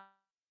on all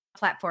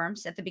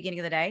platforms at the beginning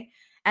of the day.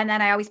 And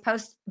then I always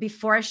post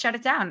before I shut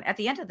it down at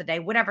the end of the day,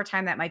 whatever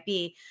time that might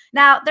be.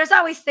 Now, there's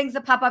always things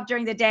that pop up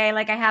during the day.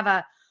 I have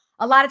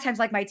a lot of times,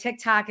 my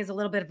TikTok is a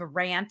little bit of a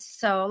rant.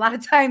 So a lot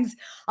of times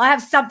I'll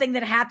have something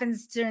that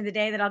happens during the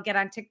day that I'll get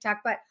on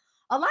TikTok. But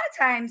a lot of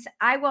times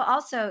I will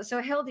also,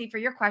 so Hildy, for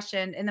your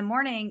question, in the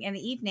morning and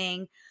the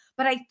evening.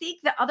 But I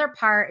think the other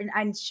part,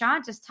 and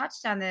Shawn just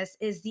touched on this,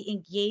 is the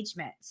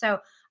engagement. So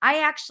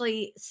I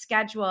actually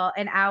schedule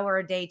an hour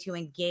a day to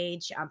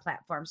engage on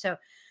platforms. So,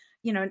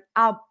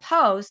 I'll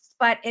post,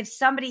 but if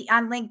somebody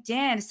on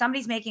LinkedIn, if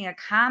somebody's making a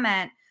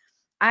comment,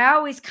 I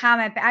always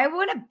comment. I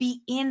want to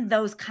be in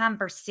those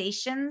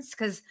conversations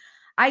because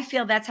I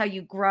feel that's how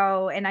you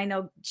grow. And I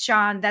know,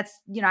 Shawn, that's,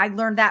 I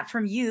learned that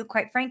from you,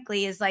 quite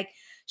frankly, is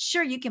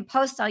sure, you can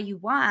post all you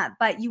want,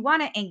 but you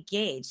want to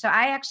engage. So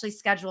I actually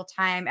schedule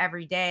time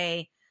every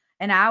day,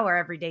 an hour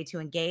every day to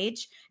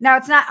engage. Now,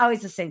 it's not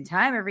always the same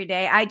time every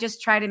day. I just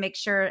try to make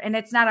sure, and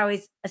it's not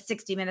always a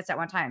 60 minutes at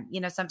one time.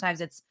 Sometimes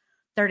it's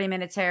 30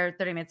 minutes here,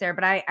 30 minutes there,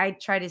 but I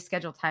try to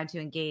schedule time to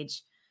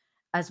engage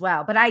as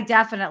well. But I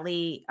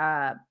definitely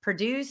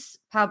produce,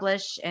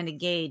 publish, and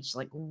engage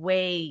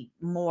way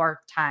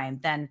more time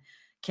than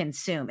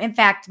consume. In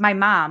fact, my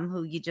mom,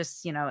 who they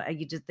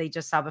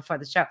just saw before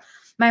the show,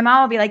 my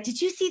mom will be like,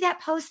 "Did you see that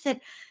post that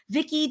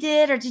Vicky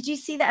did, or did you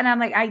see that?" And I'm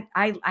like,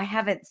 I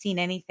haven't seen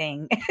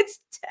anything.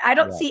 I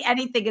don't see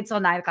anything until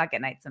 9:00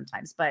 at night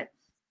sometimes. But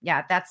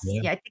yeah, I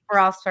think we're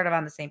all sort of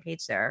on the same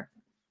page there.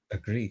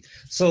 Agree.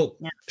 So,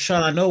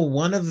 Shawn, I know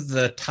one of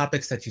the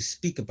topics that you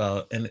speak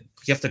about, and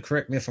you have to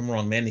correct me if I'm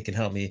wrong, Mandy can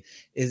help me,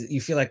 is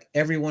you feel like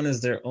everyone is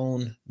their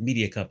own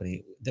media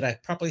company. Did I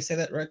properly say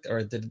that, Rick? Or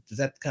is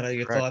that kind of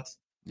your thoughts?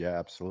 Yeah,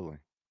 absolutely.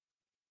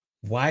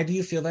 Why do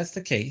you feel that's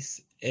the case?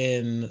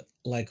 And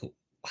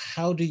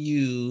how do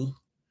you,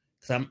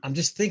 because I'm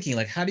just thinking,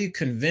 how do you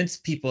convince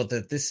people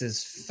that this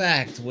is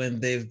fact when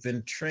they've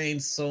been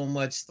trained so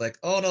much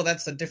oh, no,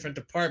 that's a different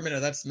department,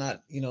 or that's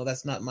not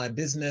my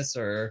business,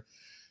 or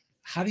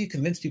how do you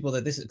convince people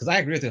that this is, because I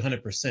agree with you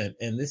 100%.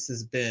 And this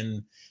has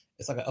been,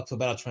 it's an uphill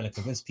battle trying to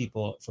convince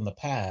people from the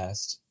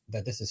past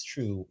that this is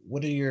true.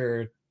 What are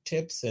your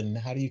tips and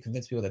how do you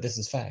convince people that this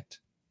is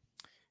fact?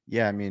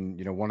 Yeah, I mean,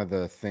 one of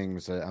the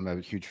things, I'm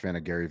a huge fan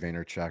of Gary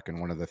Vaynerchuk,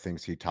 and one of the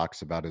things he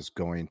talks about is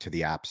going to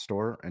the App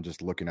Store and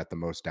just looking at the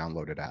most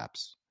downloaded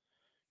apps.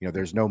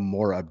 There's no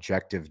more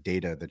objective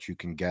data that you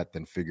can get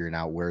than figuring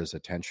out where is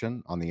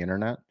attention on the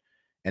internet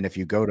And if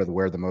you go to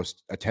where the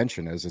most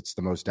attention is, it's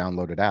the most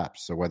downloaded apps.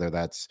 So whether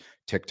that's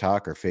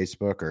TikTok or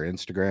Facebook or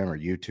Instagram or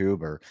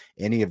YouTube or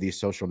any of these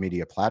social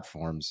media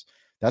platforms,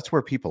 that's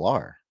where people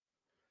are.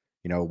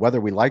 Whether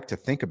we like to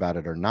think about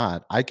it or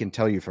not, I can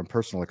tell you from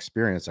personal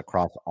experience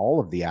across all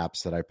of the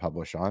apps that I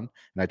publish on,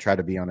 and I try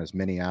to be on as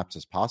many apps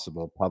as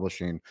possible,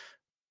 publishing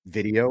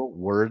video,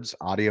 words,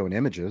 audio, and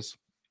images.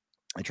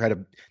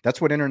 That's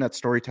what internet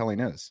storytelling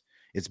is.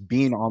 It's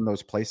being on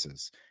those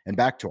places. And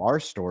back to our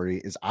story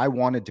is I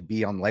wanted to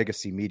be on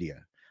legacy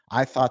media.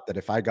 I thought that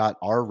if I got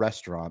our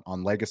restaurant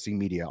on legacy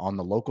media, on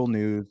the local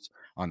news,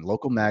 on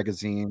local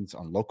magazines,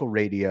 on local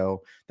radio,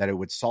 that it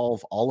would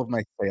solve all of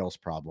my sales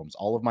problems,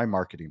 all of my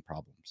marketing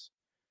problems.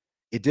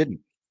 It didn't.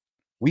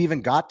 We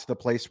even got to the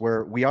place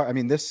where we are. I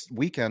mean, this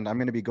weekend, I'm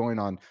going to be going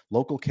on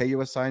local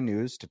KUSI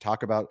news to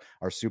talk about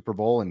our Super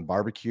Bowl and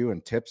barbecue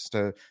and tips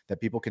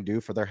that people can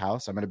do for their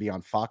house. I'm going to be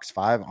on Fox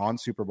 5 on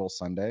Super Bowl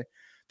Sunday.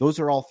 Those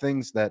are all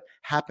things that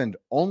happened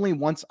only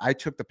once I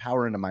took the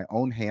power into my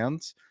own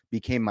hands,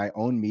 became my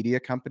own media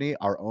company,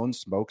 our own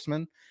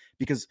spokesman.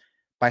 Because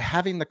by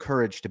having the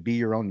courage to be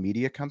your own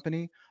media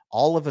company,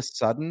 all of a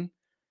sudden,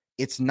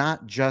 it's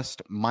not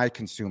just my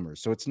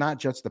consumers. So it's not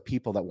just the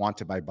people that want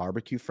to buy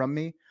barbecue from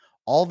me.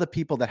 All the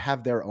people that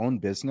have their own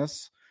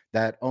business,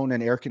 that own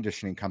an air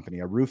conditioning company,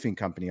 a roofing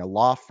company, a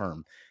law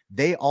firm,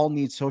 they all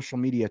need social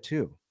media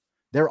too.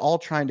 They're all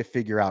trying to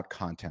figure out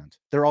content.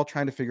 They're all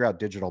trying to figure out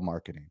digital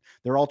marketing.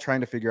 They're all trying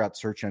to figure out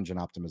search engine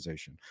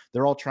optimization.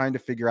 They're all trying to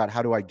figure out,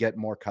 how do I get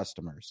more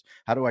customers?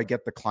 How do I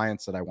get the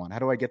clients that I want? How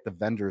do I get the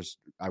vendors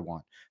I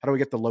want? How do I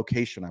get the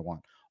location I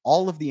want?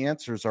 All of the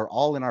answers are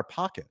all in our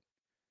pocket.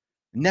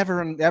 Never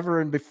and ever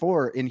and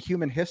before in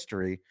human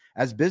history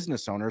as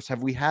business owners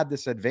have we had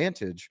this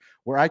advantage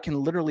where I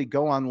can literally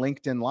go on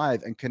LinkedIn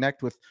Live and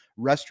connect with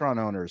restaurant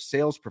owners,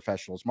 sales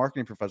professionals,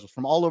 marketing professionals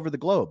from all over the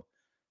globe.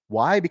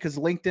 Why? Because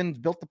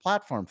LinkedIn built the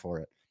platform for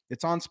it.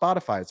 It's on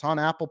Spotify. It's on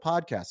Apple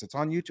Podcasts. It's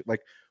on YouTube.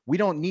 Like, we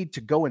don't need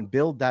to go and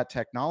build that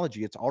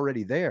technology. It's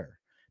already there.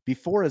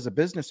 Before, as a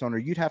business owner,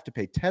 you'd have to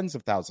pay tens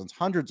of thousands,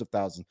 hundreds of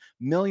thousands,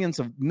 millions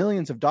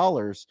of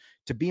dollars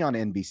to be on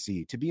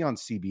NBC, to be on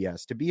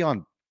CBS, to be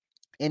on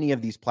any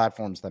of these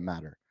platforms that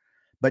matter.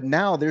 But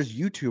now there's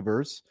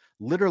YouTubers,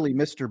 literally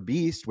Mr.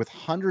 Beast with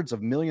hundreds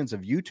of millions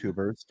of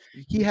YouTubers.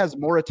 He has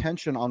more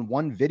attention on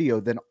one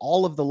video than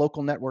all of the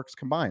local networks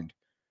combined.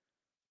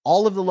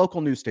 All of the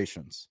local news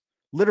stations,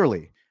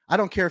 literally. I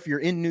don't care if you're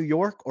in New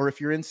York or if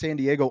you're in San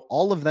Diego,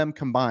 all of them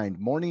combined,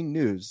 morning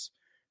news,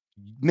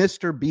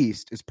 Mr.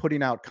 Beast is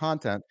putting out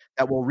content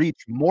that will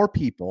reach more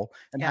people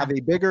and have a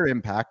bigger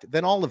impact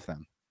than all of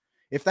them.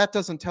 If that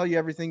doesn't tell you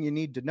everything you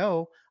need to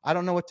know, I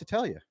don't know what to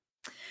tell you.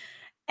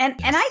 And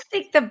I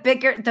think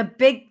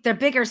the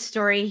bigger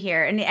story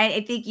here, and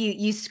I think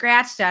you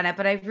scratched on it,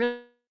 but I really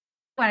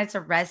wanted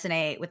to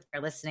resonate with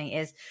your listening,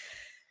 is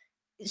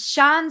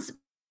Shawn's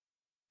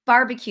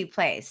barbecue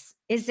place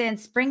is in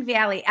Spring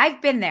Valley.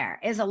 I've been there.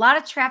 There's a lot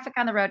of traffic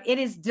on the road. It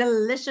is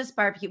delicious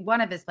barbecue,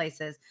 one of his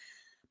places.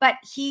 But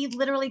he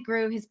literally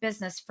grew his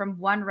business from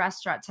one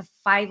restaurant to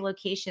 5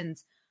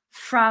 locations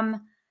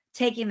from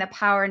taking the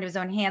power into his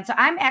own hands. So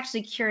I'm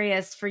actually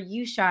curious for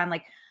you, Shawn,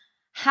 like,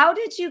 how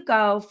did you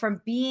go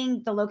from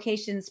being the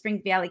location in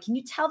Spring Valley? Can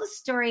you tell the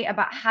story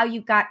about how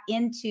you got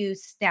into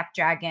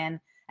Snapdragon?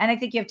 And I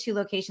think you have 2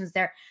 locations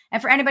there.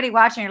 And for anybody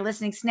watching or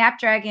listening,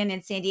 Snapdragon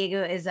in San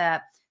Diego is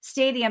a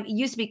stadium. It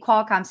used to be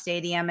Qualcomm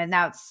Stadium, and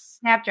now it's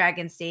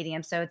Snapdragon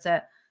Stadium. So it's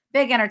a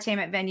big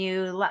entertainment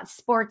venue,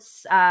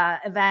 sports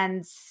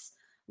events,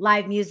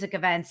 live music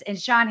events. And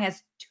Shawn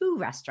has 2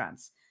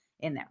 restaurants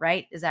in there,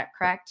 right? Is that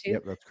correct too?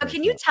 Yep, that's correct. So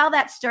can you tell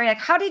that story? Like,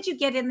 how did you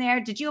get in there?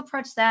 Did you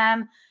approach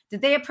them?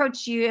 Did they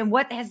approach you? And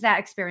what has that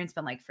experience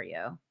been like for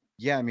you?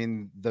 Yeah, I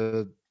mean,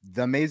 the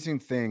amazing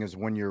thing is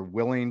when you're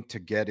willing to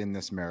get in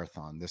this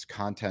marathon, this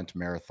content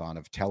marathon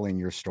of telling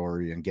your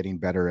story and getting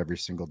better every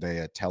single day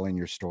at telling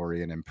your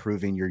story and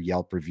improving your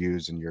Yelp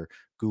reviews and your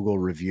Google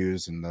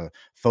reviews and the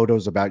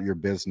photos about your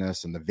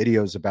business and the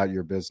videos about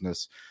your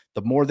business,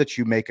 the more that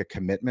you make a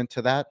commitment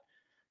to that,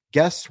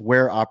 guess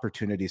where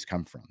opportunities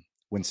come from?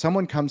 When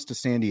someone comes to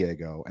San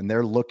Diego and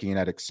they're looking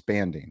at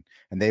expanding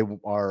and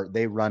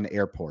they run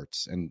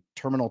airports and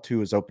Terminal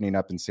 2 is opening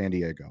up in San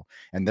Diego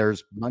and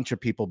there's a bunch of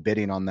people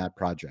bidding on that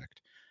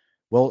project.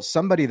 Well,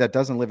 somebody that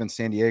doesn't live in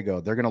San Diego,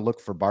 they're going to look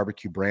for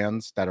barbecue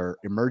brands that are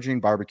emerging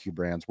barbecue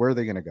brands. Where are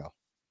they going to go?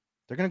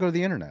 They're going to go to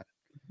the internet.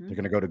 Mm-hmm. They're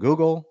going to go to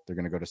Google. They're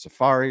going to go to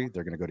Safari.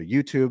 They're going to go to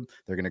YouTube.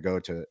 They're going to go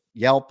to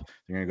Yelp.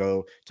 They're going to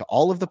go to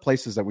all of the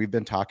places that we've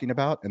been talking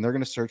about, and they're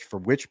going to search for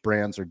which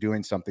brands are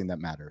doing something that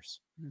matters.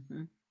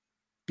 Mm-hmm.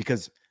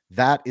 Because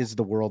that is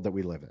the world that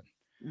we live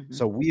in. Mm-hmm.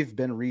 So we've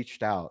been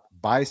reached out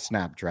by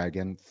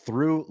Snapdragon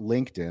through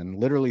LinkedIn,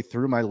 literally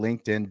through my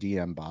LinkedIn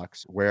DM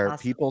box, where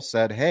people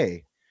said,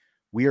 hey,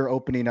 we are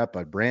opening up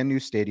a brand new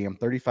stadium,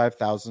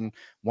 $35,000,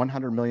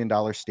 $100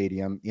 million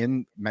stadium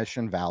in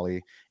Mission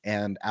Valley.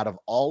 And out of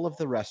all of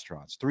the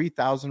restaurants,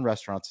 3,000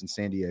 restaurants in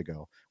San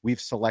Diego,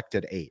 we've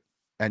selected 8.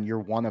 And you're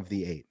one of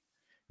the 8.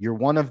 You're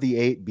one of the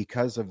 8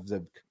 because of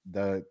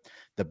the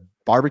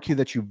barbecue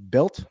that you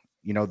built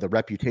the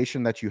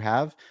reputation that you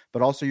have,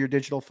 but also your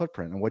digital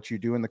footprint and what you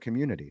do in the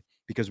community,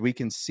 because we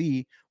can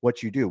see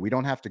what you do. We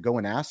don't have to go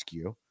and ask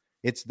you.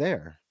 It's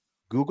there.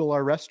 Google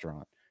our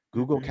restaurant,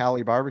 Google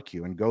Cali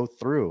Barbecue, and go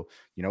through,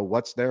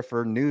 what's there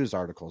for news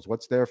articles,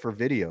 what's there for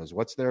videos,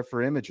 what's there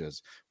for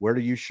images, where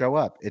do you show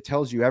up? It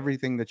tells you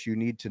everything that you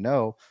need to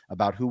know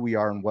about who we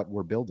are and what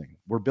we're building.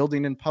 We're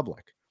building in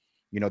public.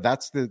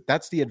 That's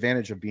the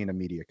advantage of being a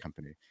media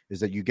company, is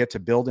that you get to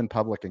build in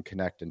public and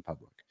connect in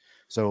public.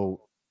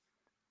 So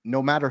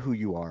no matter who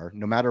you are,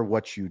 no matter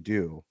what you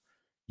do,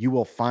 you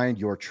will find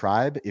your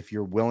tribe if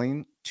you're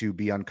willing to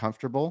be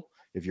uncomfortable,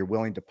 if you're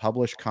willing to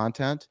publish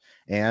content,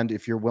 and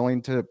if you're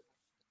willing to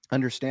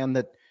understand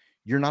that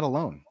you're not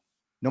alone.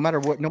 No matter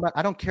what,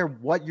 I don't care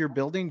what you're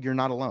building, you're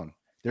not alone.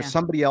 There's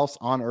somebody else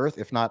on earth,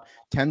 if not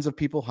tens of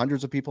people,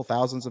 hundreds of people,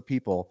 thousands of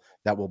people,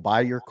 that will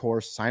buy your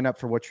course, sign up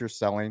for what you're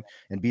selling,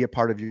 and be a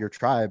part of your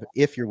tribe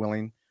if you're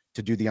willing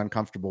to do the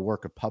uncomfortable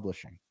work of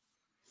publishing.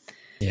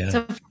 Yeah.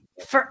 So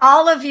for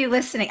all of you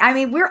listening, I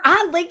mean, we're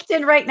on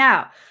LinkedIn right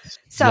now.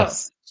 So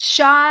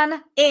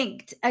Shawn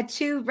inked a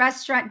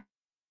 2-restaurant,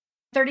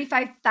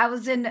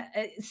 35,000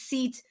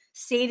 seat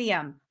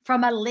stadium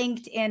from a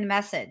LinkedIn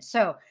message.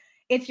 So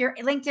if your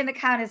LinkedIn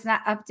account is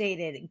not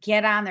updated,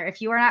 get on there.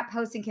 If you are not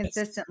posting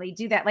consistently,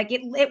 do that. Like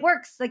it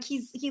works. Like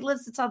he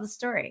lives to tell the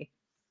story.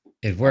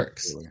 It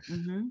works.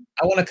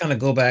 I want to kind of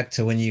go back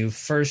to when you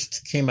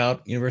first came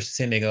out, University of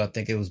San Diego. I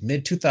think it was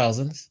mid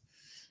 2000s.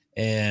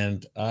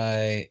 And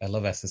I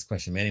love asking this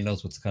question. Manny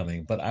knows what's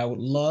coming, but I would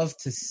love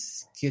to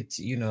get,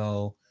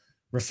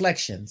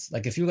 reflections.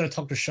 Like if you were going to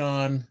talk to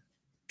Shawn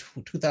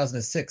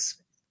 2006,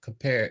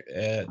 compared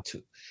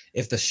to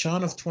if the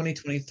Shawn of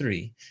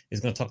 2023 is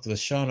going to talk to the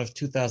Shawn of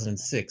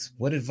 2006,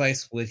 what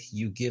advice would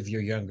you give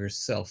your younger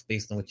self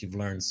based on what you've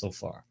learned so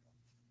far?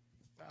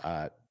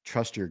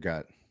 Trust your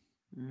gut.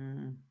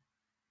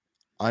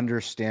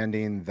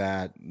 Understanding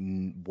that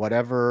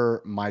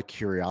whatever my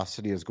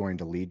curiosity is going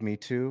to lead me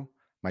to,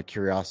 my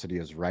curiosity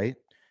is right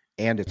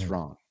and it's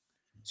wrong.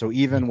 So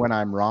even when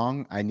I'm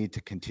wrong, I need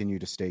to continue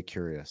to stay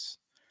curious.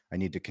 I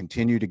need to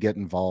continue to get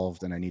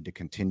involved, and I need to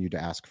continue to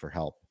ask for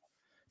help.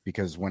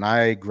 Because when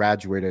I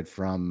graduated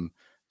from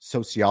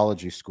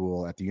sociology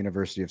school at the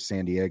University of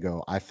San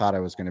Diego, I thought I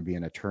was going to be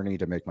an attorney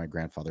to make my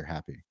grandfather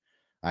happy.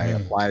 I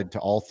applied to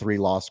all 3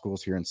 law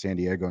schools here in San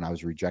Diego, and I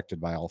was rejected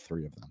by all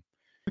 3 of them.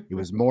 It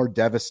was more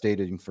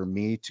devastating for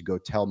me to go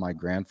tell my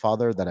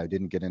grandfather that I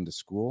didn't get into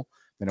school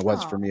than it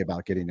was for me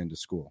about getting into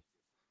school,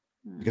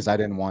 because I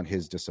didn't want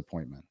his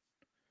disappointment.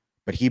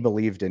 But he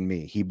believed in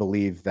me. He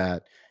believed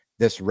that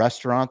this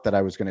restaurant that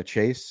I was going to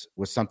chase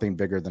was something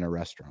bigger than a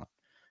restaurant.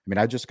 I mean,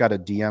 I just got a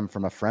DM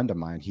from a friend of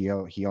mine. He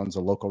owns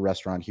a local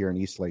restaurant here in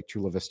Eastlake,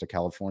 Chula Vista,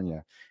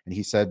 California. And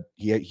he said,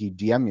 he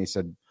DM'd me,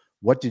 said,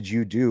 what did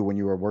you do when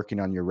you were working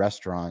on your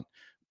restaurant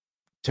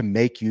to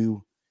make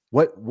you,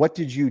 what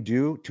did you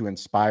do to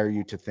inspire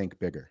you to think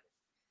bigger?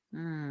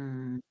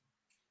 And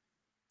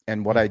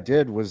what I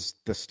did was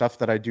the stuff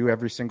that I do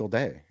every single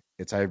day.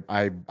 It's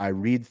I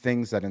read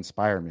things that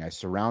inspire me. I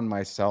surround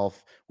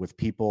myself with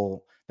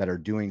people that are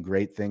doing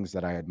great things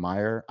that I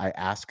admire. I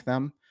ask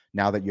them.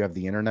 Now that you have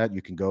the internet,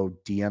 you can go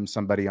DM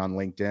somebody on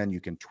LinkedIn.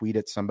 You can tweet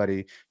at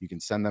somebody. You can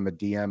send them a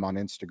DM on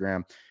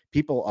Instagram.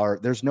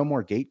 There's no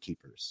more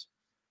gatekeepers.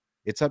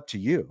 It's up to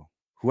you.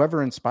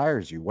 Whoever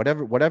inspires you,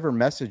 whatever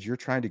message you're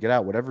trying to get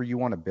out, whatever you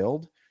want to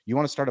build, you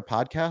want to start a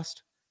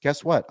podcast,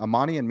 guess what?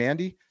 Amani and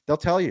Mandy, they'll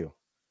tell you.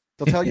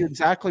 They'll tell you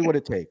exactly what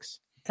it takes.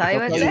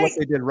 They'll tell you what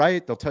they did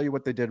right. They'll tell you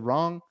what they did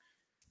wrong.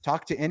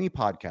 Talk to any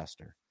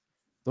podcaster.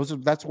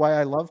 That's why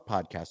I love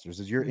podcasters,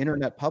 is you're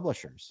internet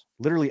publishers.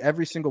 Literally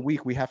every single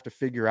week we have to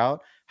figure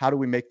out, how do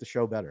we make the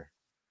show better?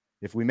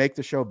 If we make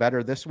the show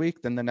better this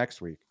week, then the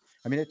next week.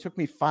 I mean, it took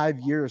me 5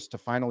 years to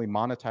finally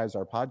monetize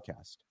our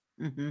podcast.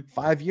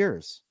 5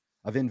 years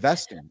of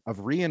investing, of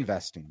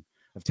reinvesting,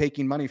 of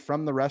taking money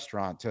from the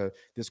restaurant to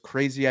this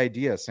crazy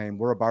idea saying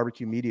we're a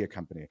barbecue media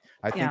company.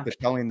 I think that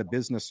telling the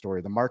business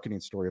story, the marketing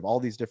story of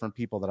all these different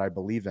people that I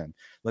believe in,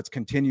 let's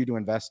continue to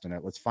invest in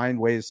it. Let's find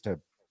ways to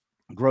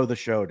grow the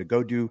show, to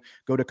go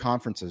to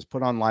conferences,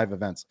 put on live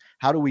events.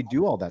 How do we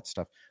do all that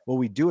stuff? Well,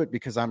 we do it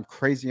because I'm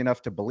crazy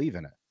enough to believe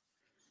in it.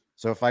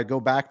 So if I go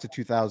back to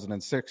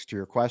 2006 to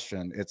your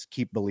question, it's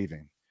keep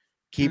believing,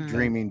 keep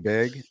dreaming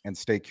big, and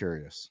stay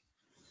curious.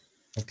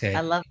 Okay.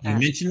 I love that. You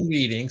mentioned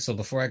reading. So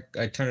before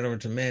I turn it over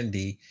to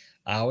Mandy,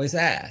 I always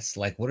ask,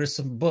 like, what are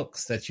some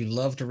books that you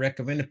love to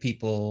recommend to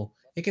people?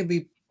 It can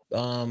be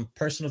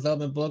personal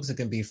development books. It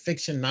can be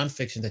fiction,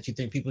 nonfiction that you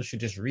think people should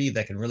just read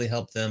that can really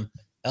help them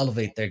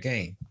elevate their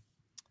game.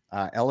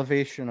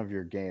 Elevation of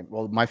your game.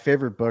 Well, my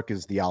favorite book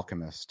is The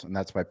Alchemist, and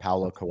that's by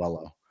Paulo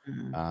Coelho.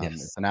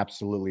 It's an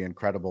absolutely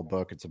incredible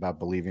book. It's about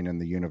believing in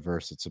the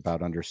universe. It's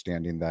about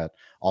understanding that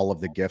all of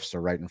the gifts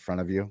are right in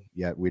front of you,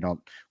 yet we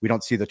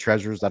don't see the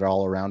treasures that are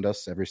all around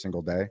us every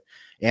single day.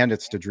 And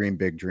it's to dream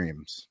big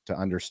dreams, to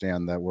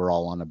understand that we're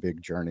all on a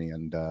big journey.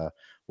 And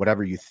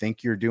whatever you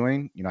think you're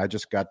doing,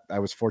 I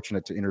was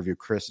fortunate to interview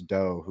Chris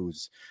Do,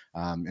 who's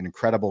an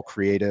incredible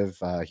creative.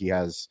 He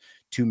has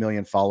 2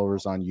 million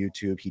followers on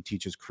YouTube. He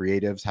teaches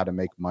creatives how to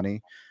make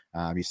money.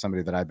 He's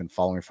somebody that I've been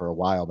following for a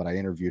while, but I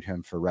interviewed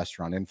him for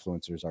Restaurant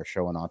Influencers, our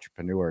show on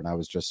Entrepreneur. And I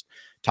was just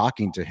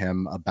talking to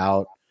him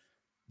about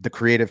the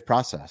creative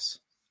process,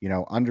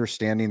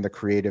 understanding the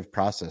creative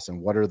process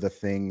and what are the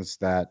things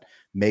that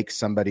make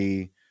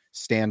somebody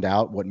stand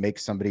out, what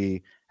makes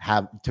somebody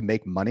have to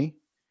make money.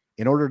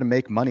 In order to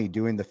make money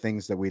doing the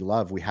things that we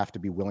love, we have to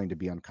be willing to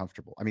be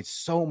uncomfortable. I mean,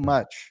 so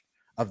much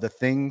of the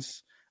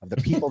things of the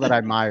people that I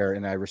admire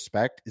and I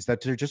respect is that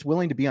they're just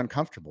willing to be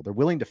uncomfortable. They're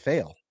willing to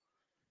fail.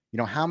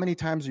 How many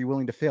times are you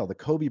willing to fail? The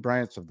Kobe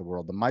Bryants of the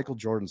world, the Michael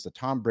Jordans, the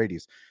Tom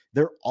Brady's,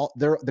 they're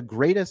the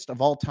greatest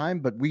of all time,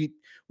 but we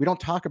don't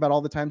talk about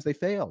all the times they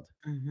failed.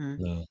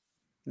 No.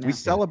 We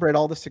celebrate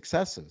all the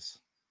successes.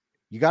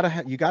 You got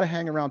to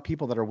hang around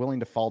people that are willing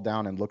to fall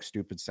down and look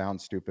stupid, sound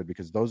stupid,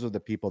 because those are the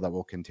people that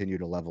will continue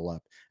to level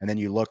up. And then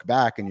you look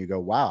back and you go,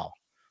 wow,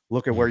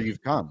 look at where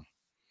you've come.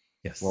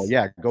 Yes. Well,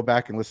 yeah, go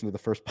back and listen to the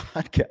first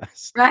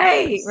podcast.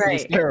 Right.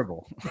 It's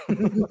terrible.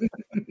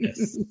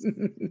 Yes.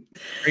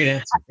 Great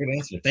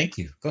answer. Thank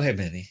you. Go ahead,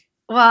 Manny.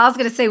 Well, I was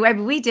going to say,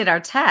 we did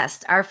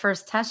our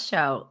first test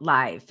show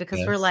live because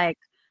we're like,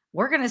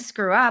 we're going to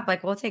screw up.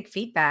 Like, we'll take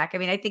feedback. I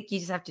mean, I think you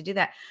just have to do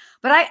that.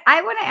 But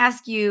I want to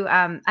ask you,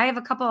 I have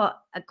a couple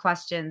of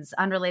questions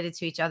unrelated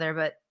to each other,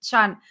 but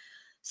Shawn,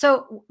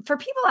 so for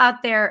people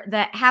out there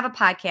that have a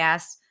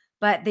podcast,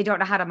 but they don't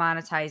know how to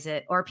monetize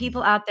it, or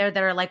people out there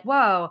that are like,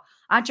 whoa,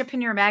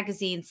 Entrepreneur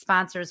Magazine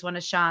sponsors one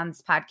of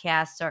Shawn's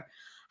podcasts, or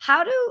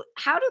how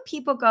do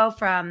people go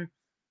from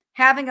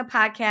having a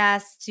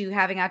podcast to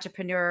having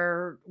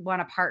Entrepreneur want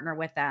to partner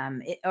with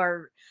them?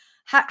 Or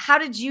how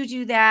did you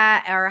do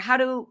that? Or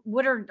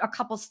what are a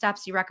couple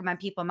steps you recommend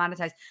people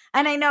monetize?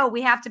 And I know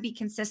we have to be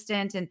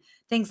consistent and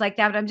things like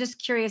that, but I'm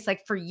just curious,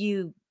 like for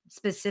you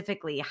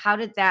specifically, how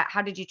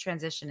did you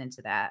transition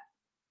into that?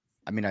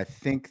 I mean, I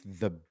think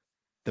the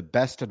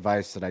best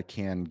advice that I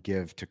can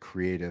give to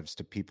creatives,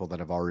 to people that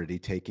have already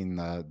taken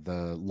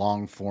the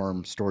long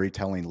form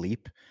storytelling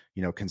leap,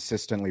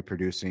 consistently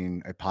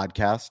producing a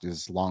podcast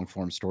is long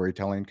form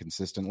storytelling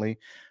consistently.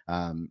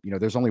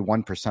 There's only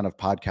 1% of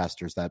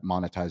podcasters that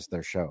monetize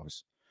their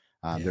shows.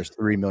 There's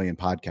 3 million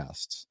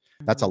podcasts.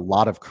 That's a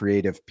lot of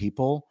creative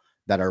people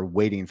that are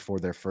waiting for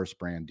their first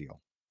brand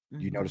deal.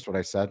 You notice what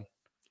I said?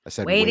 I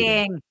said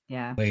waiting.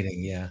 Yeah.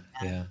 Waiting. Yeah.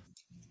 Yeah.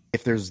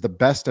 If there's the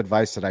best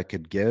advice that I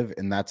could give,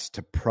 and that's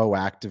to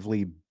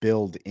proactively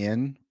build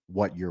in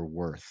what you're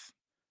worth.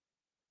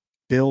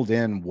 Build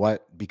in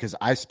because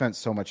I spent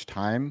so much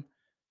time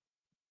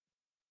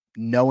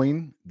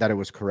knowing that it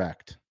was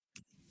correct,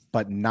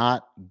 but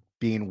not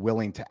being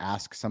willing to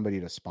ask somebody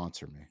to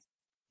sponsor me.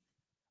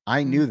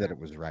 I knew that it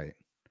was right,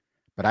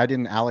 but I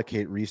didn't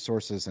allocate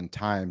resources and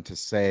time to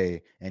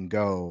say and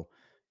go,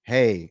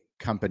 hey,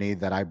 company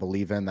that I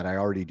believe in, that I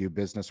already do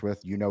business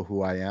with, you know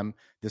who I am.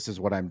 This is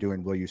what I'm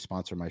doing. Will you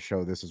sponsor my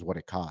show? This is what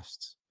it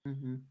costs.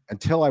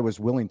 Until I was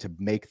willing to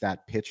make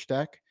that pitch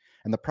deck.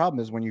 And the problem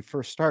is when you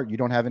first start, you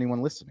don't have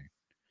anyone listening.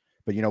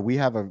 But we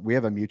have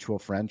a mutual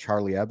friend,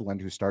 Charlie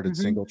Ebland, who started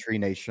Single Tree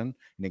Nation,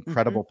 an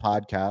incredible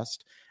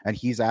podcast, and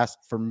he's asked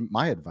for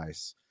my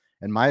advice.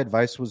 And my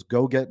advice was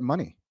go get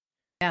money.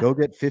 Yeah. Go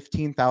get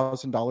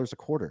 $15,000 a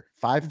quarter,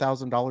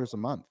 $5,000 a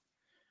month.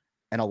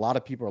 And a lot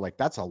of people are like,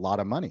 that's a lot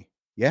of money.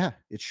 Yeah,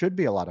 it should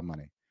be a lot of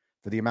money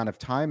for the amount of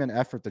time and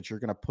effort that you're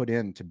going to put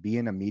in to be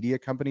in a media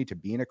company, to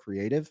being a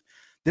creative.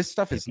 This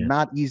stuff is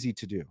not easy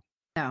to do.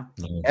 No.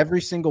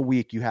 Every single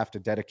week, you have to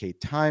dedicate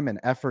time and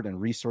effort and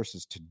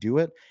resources to do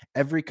it.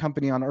 Every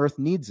company on earth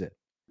needs it.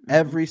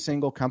 Every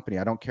single company.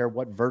 I don't care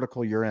what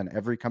vertical you're in.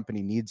 Every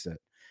company needs it.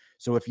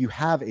 So if you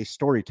have a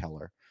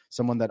storyteller,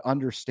 someone that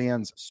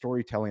understands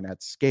storytelling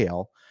at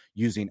scale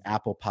using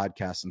Apple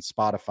Podcasts and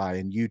Spotify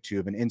and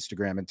YouTube and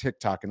Instagram and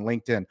TikTok and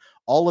LinkedIn,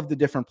 all of the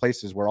different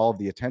places where all of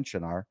the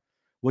attention are,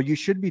 well, you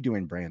should be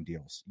doing brand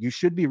deals. You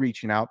should be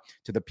reaching out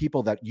to the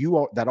people that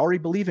that already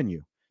believe in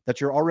you,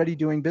 that you're already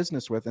doing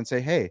business with, and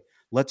say, hey,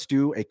 let's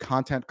do a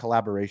content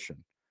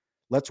collaboration.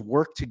 Let's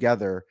work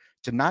together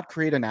to not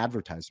create an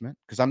advertisement,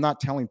 because I'm not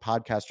telling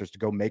podcasters to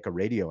go make a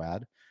radio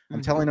ad.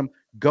 I'm telling them,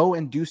 go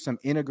and do some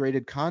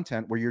integrated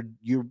content where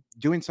you're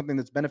doing something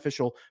that's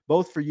beneficial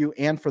both for you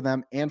and for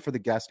them and for the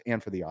guest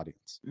and for the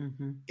audience.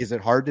 Is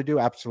it hard to do?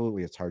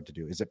 Absolutely, it's hard to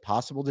do. Is it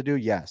possible to do?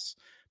 Yes.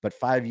 But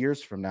 5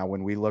 years from now,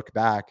 when we look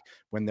back,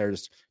 when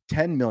there's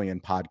 10 million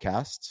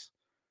podcasts,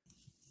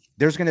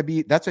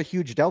 that's a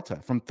huge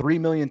delta from 3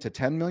 million to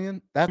 10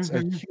 million. That's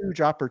a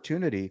huge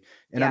opportunity.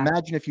 And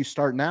imagine if you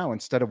start now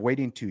instead of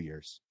waiting 2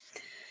 years.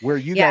 Where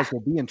you guys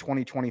will be in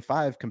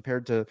 2025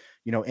 compared to,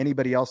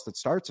 anybody else that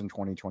starts in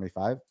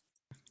 2025.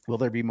 Will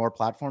there be more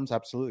platforms?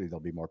 Absolutely. There'll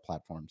be more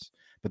platforms,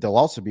 but there'll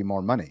also be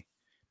more money,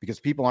 because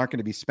people aren't going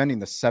to be spending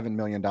the $7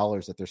 million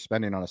that they're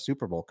spending on a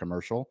Super Bowl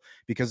commercial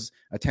because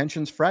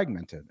attention's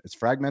fragmented. It's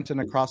fragmented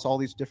across all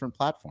these different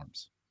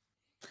platforms.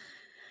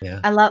 Yeah.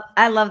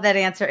 I love that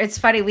answer. It's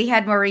funny. We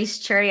had Maurice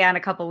Cherry on a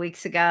couple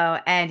weeks ago,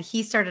 and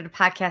he started a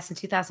podcast in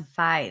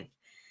 2005.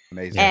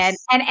 Amazing. And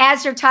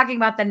as you're talking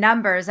about the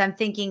numbers, I'm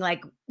thinking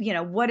like,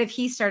 what if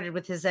he started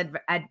with his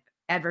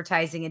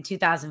advertising in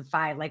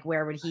 2005? Like,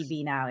 where would he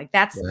be now? Like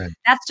that's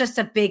just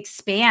a big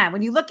span.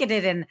 When you look at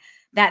it in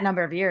that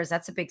number of years,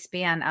 that's a big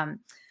span.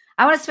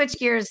 I want to switch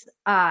gears.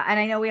 And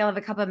I know we all have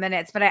a couple of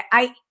minutes, but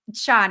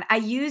Shawn, I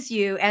use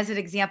you as an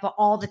example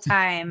all the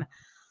time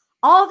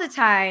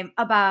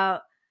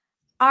about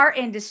our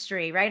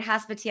industry, right?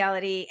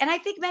 Hospitality. And I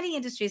think many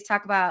industries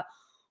talk about,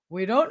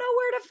 we don't know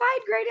where to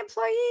find great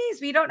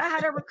employees. We don't know how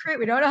to recruit.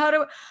 We don't know how to,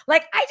 I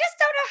just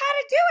don't know how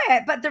to do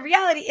it. But the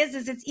reality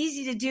is it's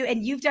easy to do.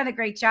 And you've done a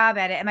great job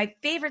at it. And my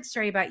favorite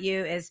story about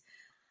you is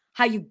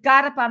how you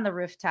got up on the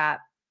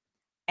rooftop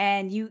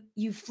and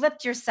you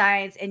flipped your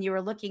signs and you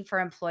were looking for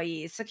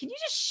employees. So can you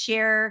just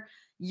share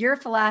your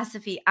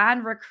philosophy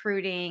on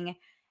recruiting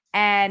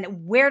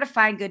and where to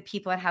find good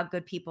people and how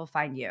good people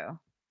find you?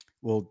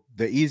 Well,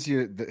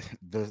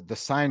 the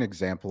sign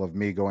example of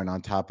me going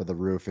on top of the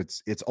roof,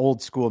 it's old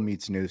school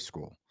meets new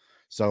school.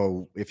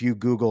 So if you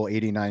Google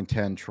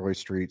 8910 Troy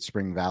Street,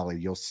 Spring Valley,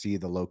 you'll see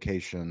the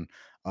location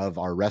of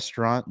our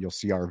restaurant. You'll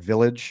see our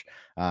village.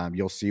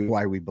 You'll see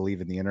why we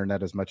believe in the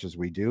internet as much as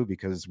we do,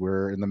 because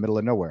we're in the middle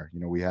of nowhere.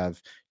 We have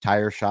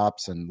tire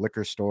shops and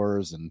liquor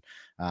stores and,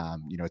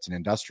 it's an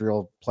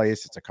industrial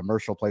place. It's a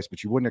commercial place,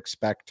 but you wouldn't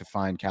expect to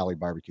find Cali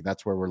Barbecue.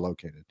 That's where we're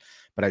located.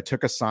 But I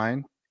took a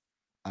sign,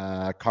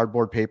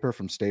 cardboard paper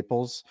from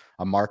Staples,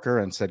 a marker,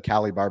 and said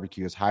Cali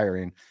Barbecue is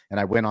hiring. And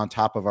I went on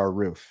top of our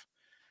roof.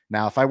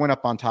 Now, if I went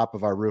up on top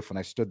of our roof and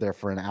I stood there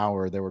for an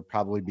hour, there would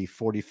probably be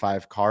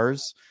 45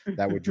 cars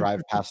that would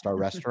drive past our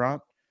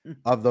restaurant.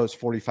 Of those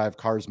 45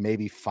 cars,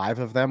 maybe 5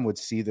 of them would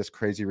see this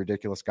crazy,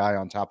 ridiculous guy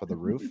on top of the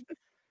roof.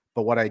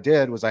 But what I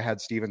did was I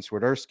had Steven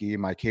Swiderski,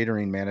 my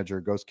catering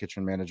manager, ghost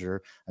kitchen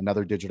manager,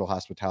 another digital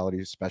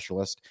hospitality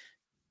specialist,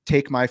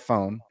 take my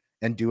phone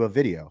and do a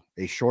video,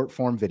 a short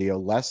form video,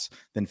 less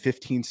than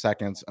 15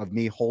 seconds of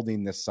me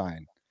holding this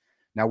sign.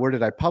 Now, where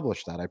did I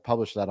publish that? I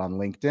published that on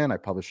LinkedIn. I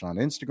published it on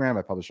Instagram.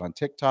 I published on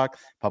TikTok,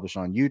 published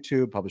on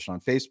YouTube, published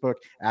on Facebook,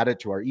 added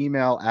to our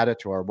email, added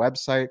to our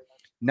website.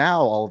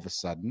 Now, all of a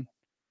sudden,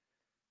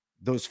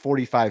 those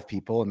 45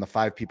 people and the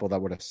 5 people that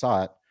would have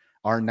saw it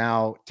are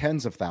now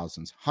tens of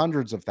thousands,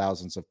 hundreds of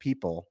thousands of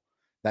people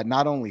that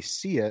not only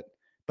see it,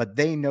 but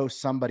they know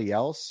somebody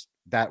else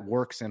that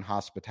works in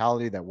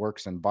hospitality, that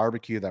works in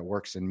barbecue, that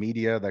works in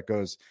media, that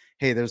goes,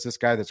 hey, there's this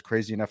guy that's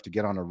crazy enough to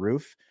get on a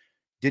roof.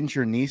 Didn't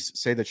your niece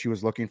say that she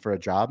was looking for a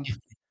job?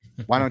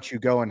 Why don't you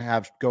go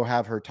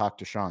have her talk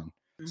to Shawn?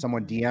 Mm-hmm.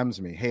 Someone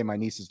DMs me, hey, my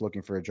niece is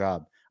looking for a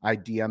job. I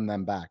DM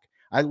them back.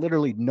 I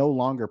literally no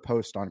longer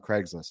post on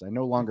Craigslist. I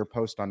no longer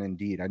post on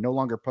Indeed. I no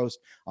longer post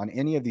on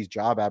any of these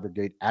job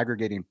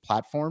aggregating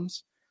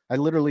platforms. I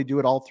literally do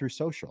it all through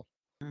social.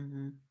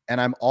 Mm-hmm.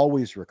 And I'm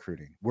always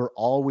recruiting. We're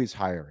always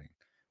hiring.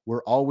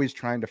 We're always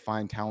trying to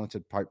find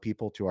talented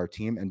people to our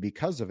team. And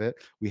because of it,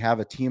 we have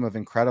a team of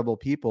incredible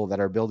people that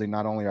are building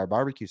not only our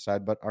barbecue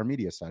side, but our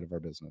media side of our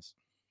business.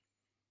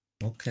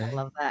 Okay. I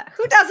love that.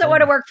 Who doesn't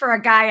want to work for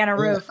a guy on a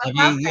roof? I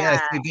love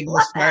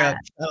that.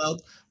 Shout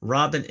out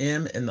Robin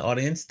M in the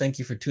audience. Thank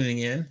you for tuning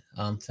in,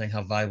 saying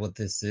how valuable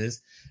this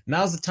is.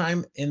 Now's the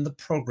time in the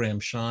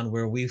program, Shawn,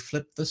 where we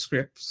flip the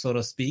script, so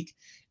to speak,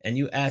 and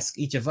you ask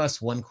each of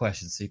us one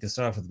question. So you can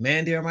start off with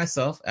Mandy or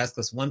myself, ask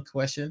us one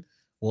question.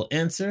 We'll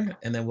answer,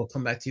 and then we'll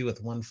come back to you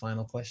with one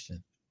final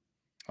question.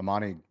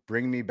 Amani,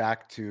 bring me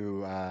back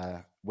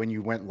to when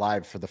you went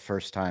live for the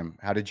first time.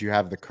 How did you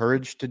have the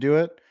courage to do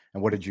it?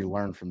 And what did you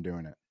learn from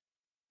doing it?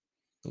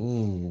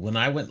 Ooh, when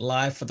I went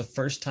live for the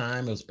first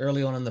time, it was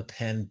early on in the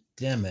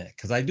pandemic,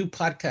 because I do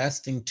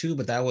podcasting too,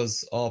 but that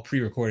was all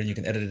pre-recorded. You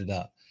can edit it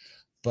up.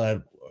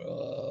 But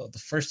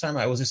the first time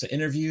I was just an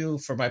interview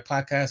for my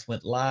podcast,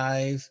 went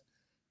live.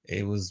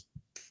 It was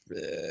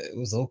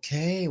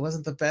okay. It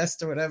wasn't the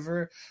best or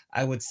whatever.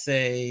 I would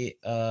say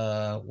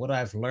what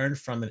I've learned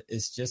from it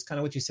is just kind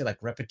of what you said, like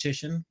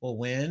repetition will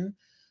win.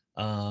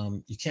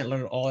 You can't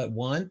learn it all at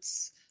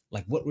once.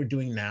 Like what we're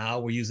doing now,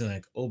 we're using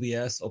like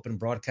OBS, open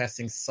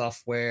broadcasting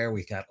software.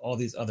 We got all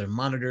these other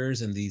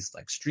monitors and these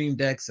like stream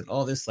decks and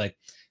all this, like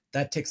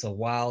that takes a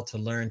while to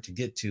learn to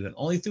get to. And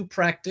only through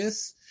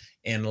practice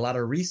and a lot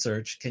of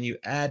research can you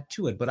add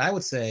to it. But I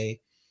would say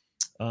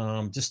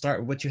just start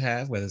with what you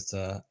have, whether it's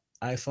a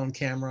iPhone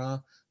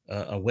camera,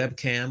 a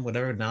webcam,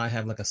 whatever. Now I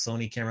have like a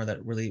Sony camera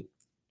that really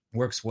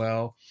works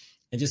well,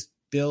 and just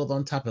build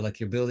on top of it.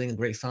 Like you're building a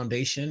great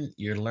foundation.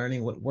 You're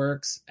learning what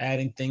works,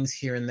 adding things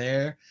here and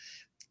there.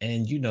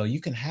 And,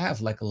 you can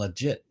have like a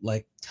legit,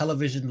 like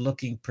television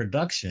looking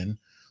production.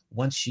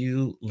 Once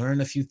you learn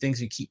a few things,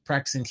 you keep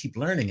practicing, keep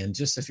learning. And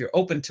just if you're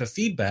open to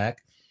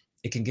feedback,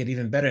 it can get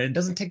even better. It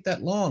doesn't take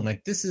that long.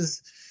 Like this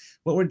is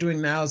what we're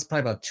doing now is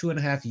probably about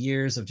 2.5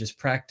 years of just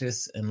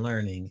practice and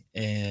learning.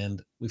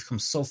 And we've come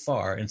so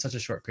far in such a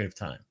short period of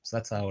time. So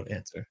that's how I would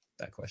answer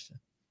that question.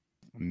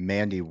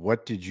 Mandy,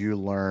 what did you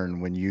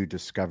learn when you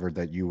discovered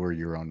that you were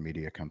your own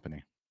media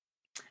company?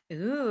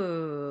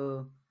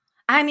 Ooh.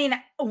 I mean,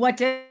 what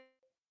did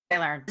I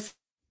learn?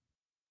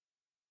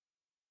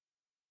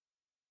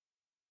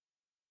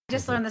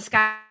 Just learned the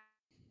sky.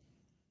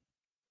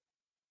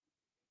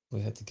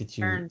 We had to get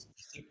you. Learned.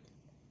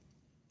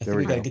 I think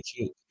we got to get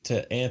you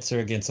to answer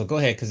again. So go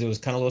ahead, because it was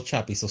kind of a little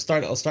choppy. So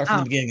I'll start from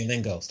the beginning and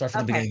then go. Start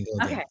from the beginning and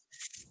go again. Okay.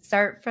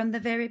 Start from the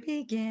very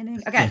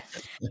beginning. Okay.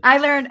 I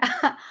learned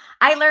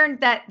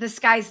that the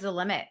sky's the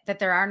limit, that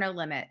there are no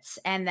limits,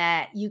 and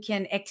that you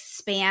can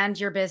expand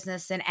your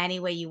business in any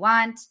way you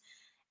want.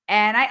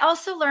 And I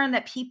also learned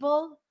that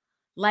people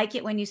like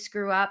it when you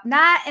screw up,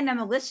 not in a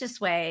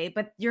malicious way,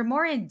 but you're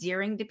more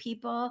endearing to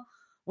people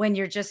when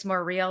you're just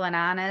more real and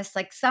honest.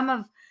 Like some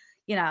of,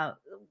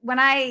 when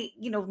I,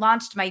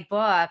 launched my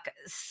book,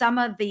 some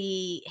of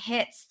the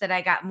hits that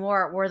I got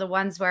more were the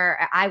ones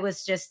where I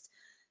was just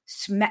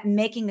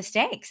making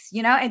mistakes,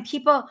 and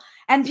people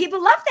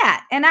love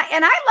that. And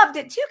I loved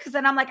it too. Cause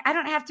then I'm like, I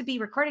don't have to be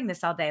recording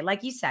this all day.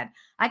 Like you said,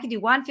 I could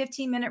do one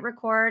 15-minute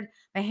record.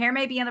 My hair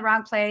may be in the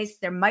wrong place.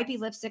 There might be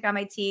lipstick on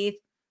my teeth.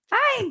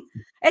 Fine.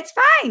 It's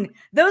fine.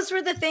 Those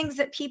were the things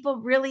that people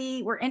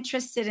really were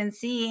interested in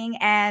seeing.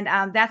 And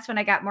that's when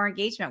I got more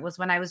engagement, was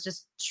when I was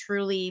just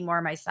truly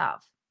more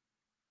myself.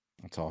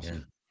 That's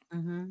awesome. Yeah.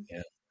 Mm-hmm.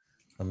 Yeah.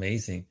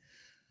 Amazing.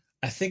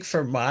 I think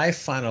for my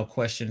final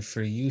question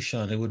for you,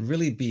 Shawn, it would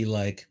really be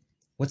like,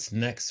 what's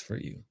next for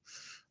you?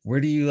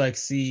 Where do you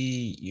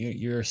see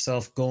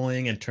yourself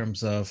going in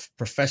terms of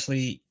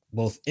professionally,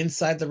 both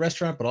inside the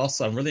restaurant, but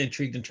also I'm really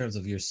intrigued in terms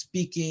of your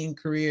speaking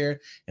career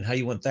and how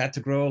you want that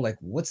to grow. Like,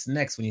 what's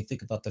next when you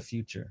think about the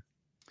future?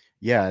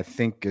 Yeah, I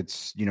think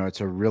it's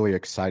a really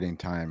exciting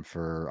time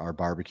for our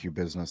barbecue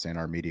business and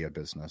our media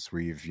business.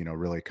 We've,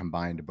 really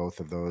combined both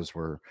of those.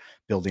 We're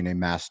building a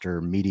master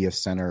media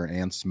center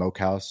and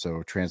smokehouse.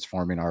 So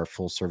transforming our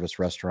full service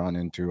restaurant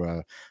into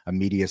a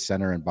media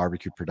center and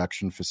barbecue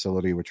production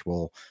facility, which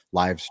will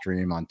live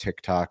stream on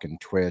TikTok and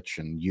Twitch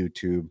and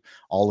YouTube,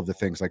 all of the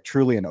things, like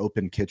truly an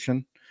open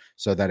kitchen.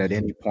 So that at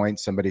any point,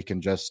 somebody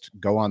can just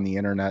go on the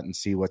internet and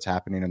see what's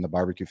happening in the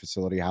barbecue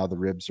facility, how the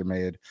ribs are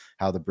made,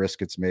 how the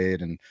brisket's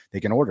made, and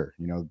they can order,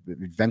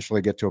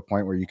 eventually get to a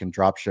point where you can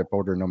drop ship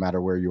order no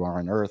matter where you are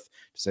on earth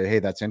to say, hey,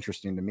 that's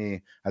interesting to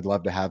me. I'd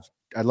love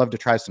to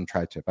try some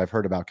tri-tip. I've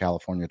heard about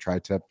California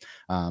tri-tip.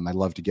 I'd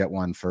love to get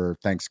one for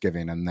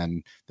Thanksgiving. And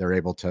then they're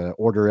able to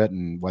order it.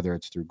 And whether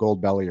it's through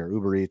Goldbelly or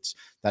Uber Eats,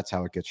 that's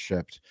how it gets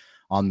shipped.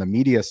 On the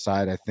media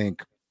side, I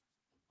think,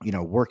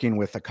 working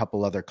with a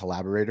couple other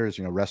collaborators,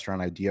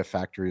 Restaurant Idea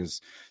Factory is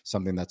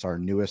something that's our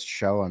newest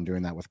show. I'm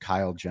doing that with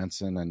Kyle and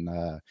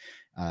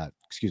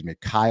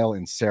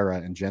Sarah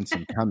and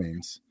Jensen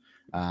Cummings.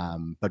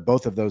 But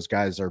both of those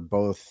guys are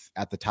both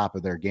at the top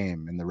of their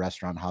game in the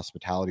restaurant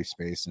hospitality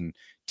space, and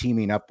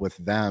teaming up with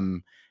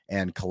them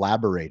and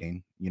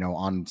collaborating,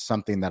 on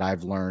something that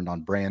I've learned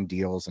on brand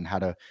deals and how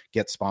to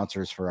get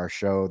sponsors for our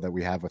show that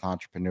we have with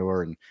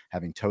Entrepreneur, and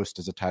having Toast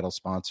as a title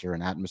sponsor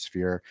and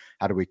Atmosphere.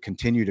 How do we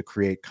continue to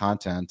create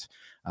content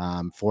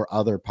for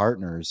other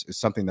partners is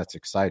something that's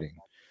exciting.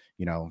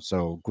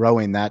 So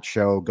growing that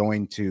show,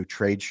 going to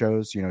trade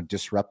shows,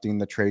 disrupting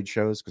the trade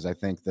shows, because I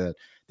think that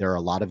there are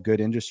a lot of good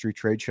industry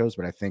trade shows,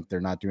 but I think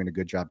they're not doing a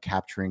good job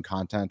capturing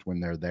content when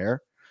they're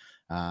there.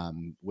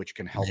 Which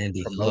can help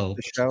promote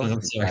the show.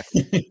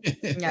 Exactly.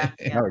 Yeah.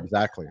 No,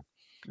 exactly.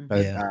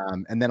 But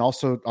and then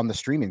also on the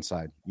streaming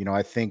side,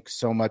 I think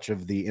so much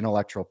of the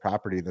intellectual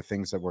property, the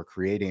things that we're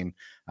creating,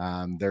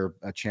 they're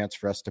a chance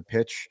for us to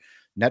pitch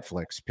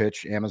Netflix,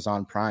 pitch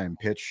Amazon Prime,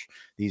 pitch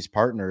these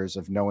partners,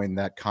 of knowing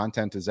that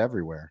content is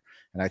everywhere.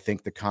 And I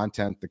think the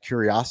content, the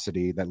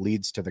curiosity that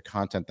leads to the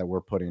content that we're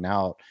putting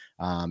out,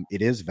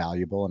 it is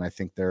valuable. And I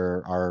think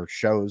there are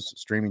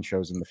streaming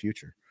shows in the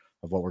future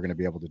of what we're going to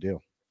be able to do.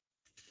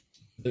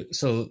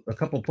 So a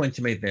couple of points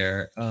you made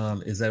there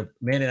is that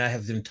Manny and I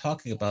have been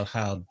talking about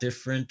how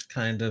different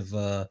kind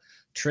of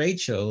trade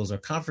shows or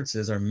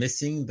conferences are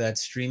missing that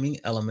streaming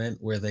element,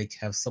 where they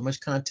have so much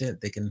content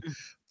they can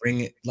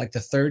bring like the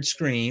third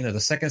screen or the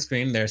second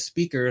screen, their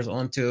speakers,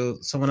 onto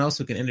someone else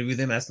who can interview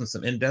them, ask them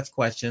some in-depth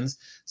questions,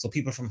 so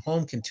people from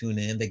home can tune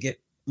in. They get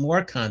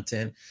more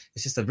content.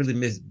 It's just a really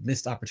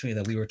missed opportunity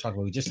that we were talking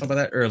about. We just talked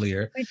about that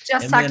earlier. We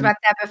just talked about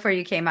that before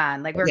you came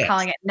on. Like we're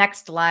calling it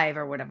Next Live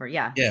or whatever.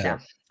 Yeah. So,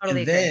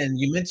 totally. And then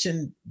you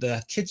mentioned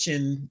the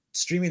kitchen,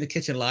 streaming the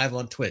kitchen live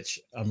on Twitch.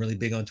 I'm really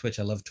big on Twitch.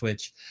 I love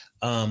Twitch.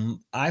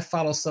 I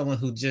follow someone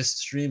who just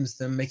streams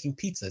them making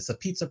pizza. It's a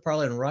pizza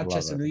parlor in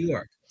Rochester, New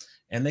York.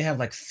 And they have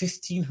like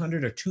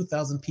 1,500 or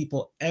 2,000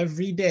 people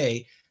every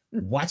day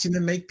watching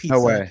them make pizza.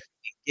 No way.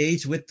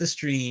 Engage with the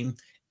stream.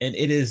 And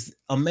it is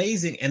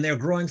amazing, and they're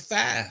growing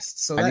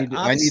fast. So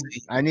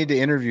I need to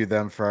interview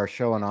them for our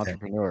show on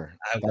Entrepreneur.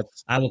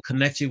 I will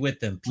connect you with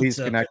them. Please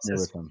connect me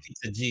with them.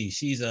 Pizza G,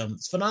 she's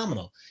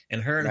phenomenal,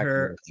 and I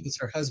think it's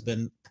her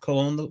husband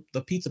co-own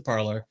the pizza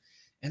parlor,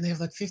 and they have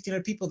like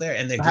 1,500 people there,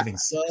 and they're giving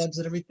subs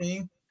and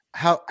everything.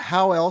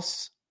 How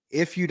else,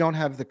 if you don't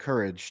have the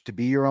courage to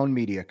be your own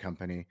media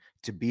company,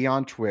 to be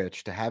on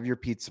Twitch, to have your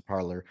pizza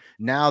parlor,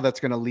 now that's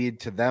going to lead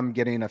to them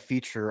getting a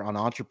feature on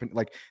entrepreneur.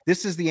 Like,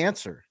 this is the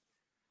answer.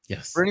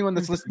 Yes. For anyone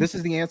that's listening, this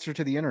is the answer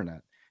to the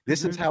internet.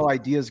 This is how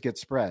ideas get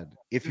spread.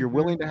 If you're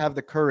willing to have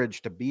the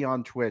courage to be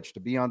on Twitch, to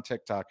be on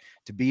TikTok,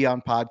 to be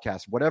on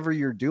podcasts, whatever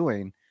you're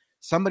doing,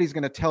 somebody's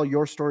going to tell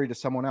your story to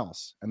someone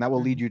else. And that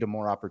will lead you to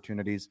more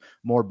opportunities,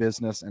 more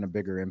business, and a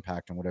bigger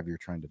impact on whatever you're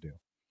trying to do.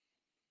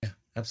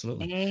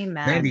 Absolutely. Amen.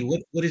 Mandy,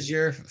 what is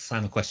your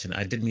final question?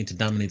 I didn't mean to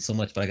dominate so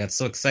much, but I got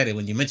so excited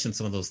when you mentioned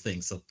some of those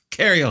things. So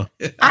carry on.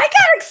 I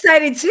got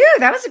excited too.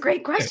 That was a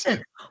great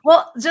question.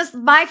 Well, just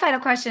my final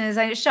question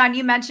is, Shawn,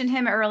 you mentioned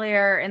him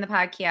earlier in the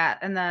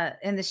podcast,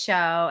 in the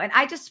show, and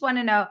I just want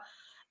to know,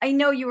 I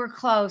know you were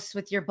close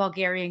with your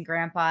Bulgarian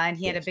grandpa and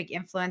he had a big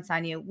influence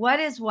on you. What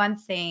is one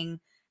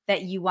thing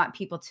that you want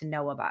people to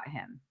know about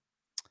him?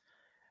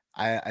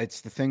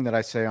 It's the thing that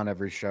I say on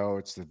every show.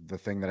 It's the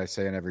thing that I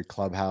say in every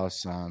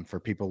clubhouse. For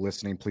people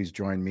listening, please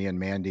join me and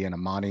Mandy and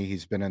Amani.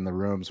 He's been in the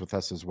rooms with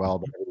us as well,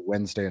 but every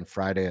Wednesday and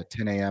Friday at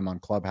 10 a.m. on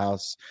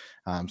Clubhouse.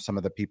 Some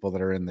of the people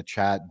that are in the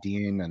chat,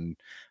 Dean and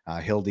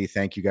Hildy,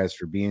 thank you guys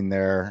for being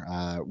there.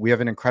 We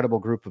have an incredible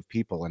group of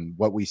people, and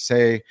what we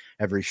say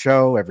every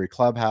show, every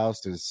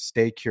clubhouse is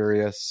stay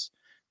curious,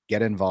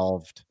 get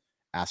involved,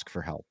 ask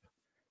for help.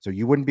 So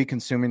you wouldn't be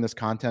consuming this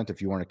content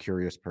if you weren't a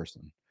curious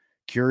person.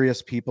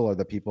 Curious people are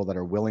the people that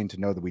are willing to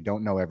know that we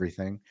don't know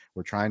everything.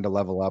 We're trying to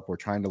level up. We're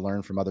trying to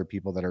learn from other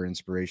people that are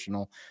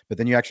inspirational, but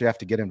then you actually have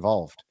to get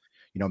involved.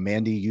 You know,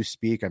 Mandy, you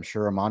speak. I'm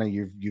sure, Amani,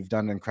 you've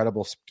done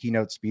incredible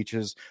keynote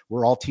speeches.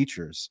 We're all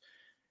teachers.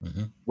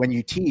 When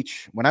you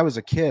teach, when I was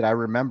a kid, I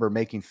remember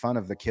making fun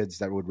of the kids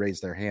that would raise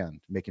their hand,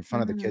 making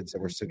fun of the kids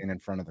that were sitting in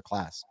front of the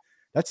class.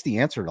 That's the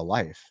answer to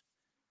life.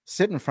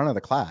 Sit in front of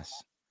the class,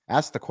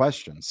 ask the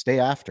question, stay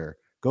after,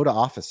 go to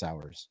office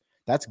hours.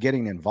 That's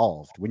getting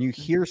involved. When you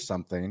hear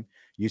something,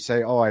 you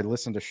say, oh, I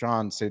listened to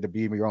Shawn say to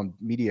be your own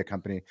media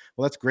company.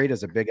 Well, that's great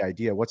as a big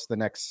idea. What's the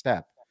next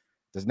step?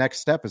 The next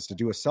step is to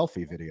do a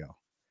selfie video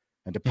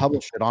and to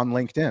publish it on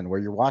LinkedIn where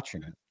you're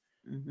watching it.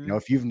 You know,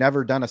 if you've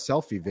never done a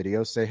selfie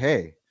video, say,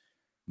 hey,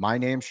 my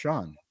name's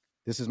Shawn.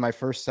 This is my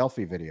first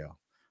selfie video.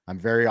 I'm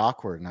very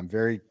awkward and I'm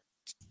very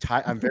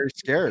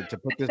scared to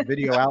put this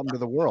video out into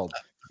the world,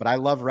 but I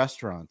love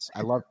restaurants.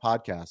 I love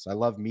podcasts. I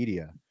love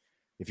media.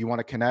 If you want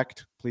to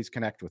connect, please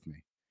connect with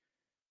me.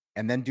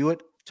 And then do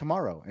it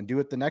tomorrow and do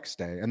it the next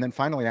day. And then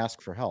finally ask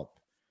for help.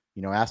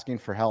 You know, asking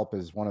for help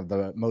is one of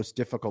the most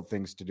difficult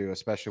things to do,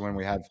 especially when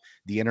we have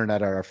the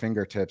internet at our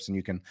fingertips and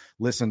you can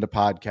listen to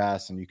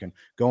podcasts and you can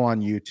go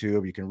on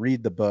YouTube, you can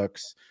read the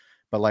books.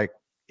 But like,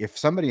 if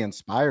somebody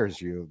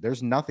inspires you,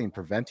 there's nothing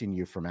preventing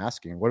you from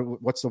asking.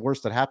 What's the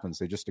worst that happens?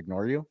 They just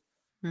ignore you?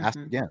 Ask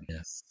again.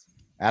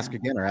 Ask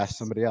again or ask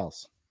somebody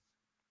else.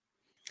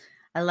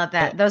 I love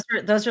that.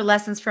 Those are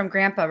lessons from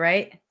Grandpa,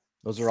 right?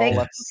 Those are all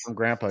lessons from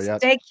Grandpa. Yeah.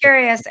 Stay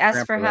curious.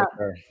 Ask for help.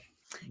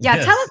 Yeah.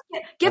 Tell us,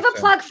 give a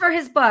plug for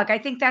his book. I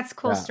think that's a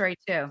cool story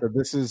too. So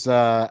this is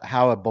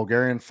how a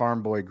Bulgarian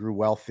farm boy grew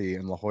wealthy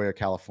in La Jolla,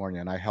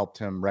 California. And I helped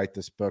him write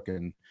this book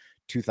in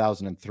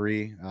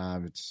 2003.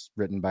 It's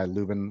written by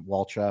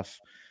Walchef.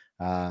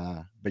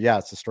 But yeah,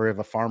 it's the story of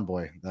a farm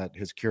boy that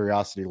his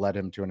curiosity led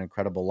him to an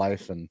incredible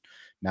life. And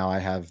now I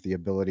have the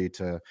ability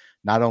to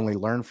not only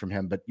learn from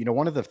him, but, you know,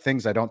 one of the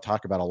things I don't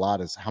talk about a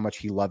lot is how much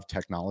he loved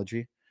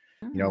technology.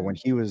 You know, when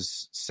he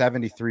was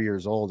 73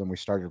 years old and we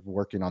started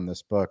working on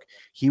this book,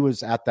 he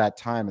was at that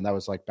time, and that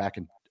was like back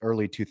in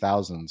early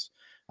 2000s.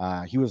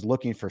 He was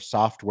looking for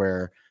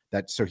software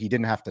so he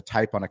didn't have to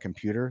type on a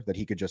computer, that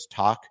he could just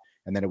talk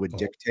and then it would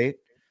dictate.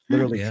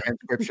 Literally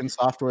transcription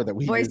software that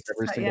we use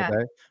every single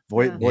day,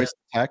 voice to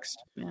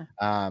text.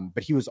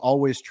 But he was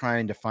always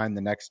trying to find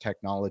the next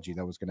technology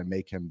that was going to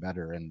make him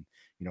better. And,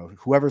 you know,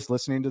 whoever's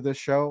listening to this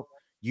show,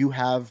 you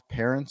have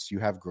parents, you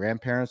have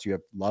grandparents, you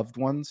have loved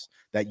ones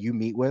that you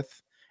meet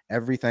with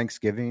every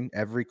Thanksgiving,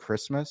 every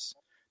Christmas.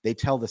 They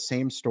tell the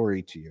same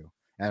story to you.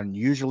 And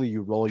usually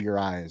you roll your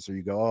eyes or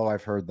you go, oh,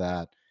 I've heard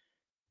that.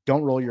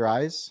 Don't roll your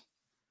eyes.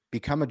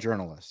 Become a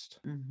journalist,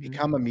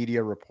 become a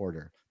media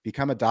reporter,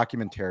 become a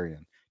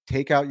documentarian.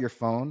 Take out your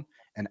phone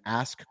and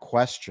ask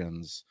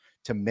questions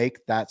to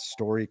make that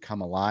story come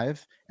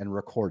alive and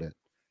record it.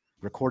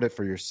 Record it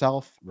for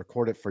yourself,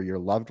 record it for your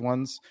loved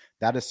ones.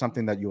 That is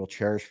something that you will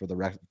cherish for the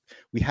rest.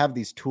 We have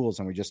these tools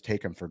and we just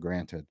take them for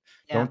granted.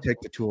 Don't take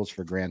the tools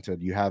for granted.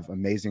 You have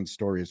amazing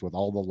stories with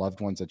all the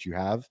loved ones that you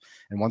have.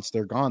 And once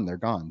they're gone, they're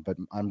gone. But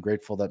I'm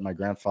grateful that my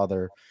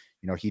grandfather,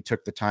 you know, he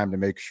took the time to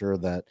make sure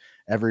that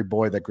every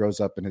boy that grows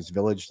up in his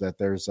village, that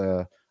there's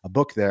a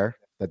book there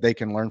that they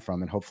can learn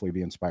from and hopefully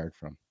be inspired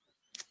from.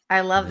 I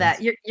love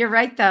that. You're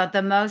right though.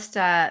 The most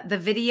the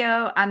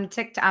video on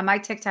my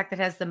TikTok that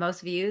has the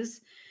most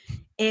views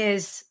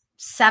is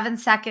 7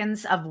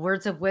 seconds of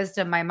words of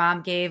wisdom my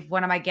mom gave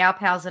one of my gal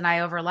pals and I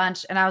over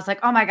lunch. And I was like,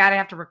 oh my God, I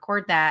have to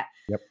record that.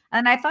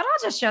 And I thought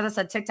I'll just show this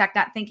on TikTok,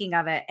 not thinking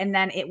of it. And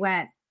then it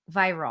went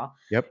viral.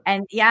 Yep.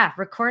 And yeah,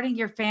 recording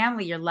your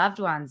family, your loved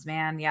ones,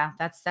 man. Yeah,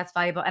 that's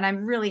valuable. And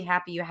I'm really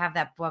happy you have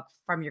that book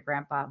from your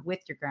grandpa, with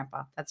your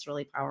grandpa. That's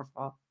really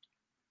powerful.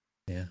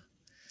 Yeah.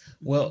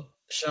 Well,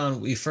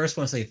 Shawn, we first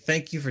want to say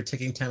thank you for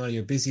taking time out of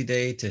your busy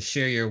day to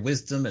share your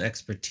wisdom and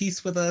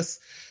expertise with us.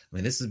 I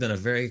mean, this has been a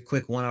very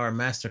quick 1-hour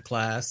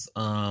masterclass.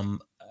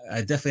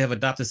 I definitely have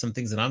adopted some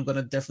things that I'm going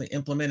to definitely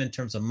implement in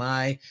terms of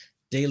my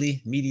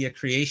daily media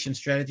creation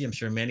strategy. I'm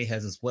sure Mandy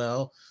has as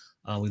well.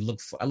 I look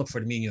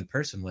forward to meeting you in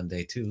person one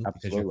day too,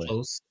 Absolutely. because you're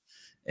close.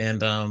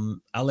 And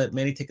I'll let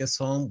Mandy take us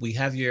home. We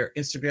have your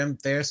Instagram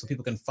there so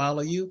people can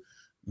follow you.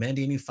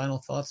 Mandy, any final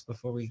thoughts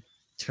before we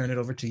turn it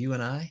over to you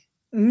and I?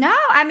 No,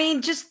 I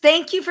mean, just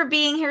thank you for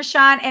being here,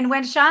 Shawn. And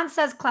when Shawn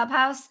says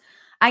Clubhouse,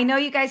 I know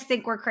you guys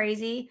think we're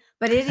crazy,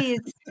 but it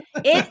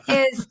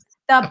is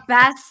the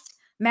best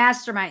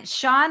mastermind.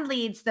 Shawn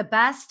leads the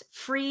best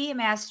free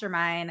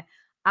mastermind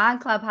on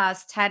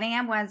Clubhouse, 10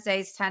 a.m.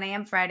 Wednesdays, 10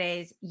 a.m.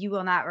 Fridays. You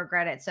will not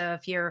regret it. So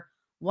if you're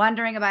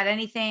wondering about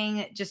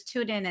anything, just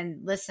tune in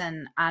and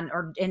listen and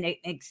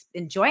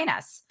join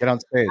us. Get on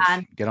stage.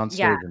 And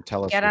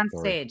tell us. Get on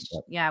stage.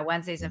 Yeah,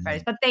 Wednesdays and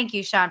Fridays. But thank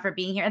you, Shawn, for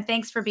being here. And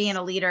thanks for being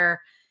a leader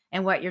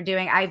in what you're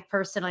doing. I've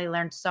personally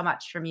learned so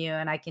much from you,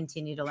 and I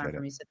continue to learn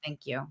from you. So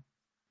thank you.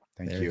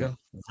 Thank you. Go.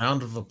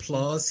 Round of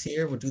applause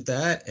here. We'll do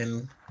that.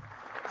 And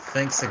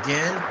thanks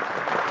again.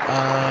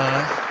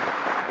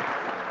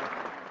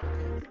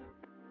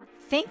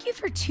 Thank you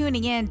for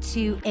tuning in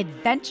to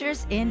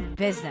Adventures in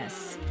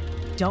Business.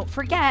 Don't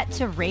forget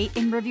to rate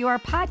and review our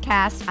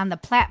podcast on the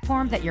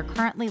platform that you're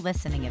currently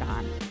listening it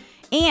on.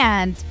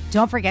 And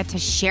don't forget to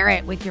share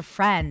it with your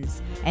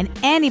friends and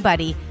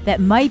anybody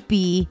that might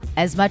be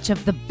as much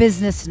of the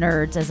business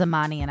nerds as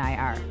Amani and I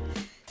are.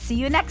 See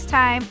you next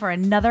time for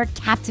another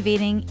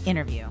captivating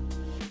interview.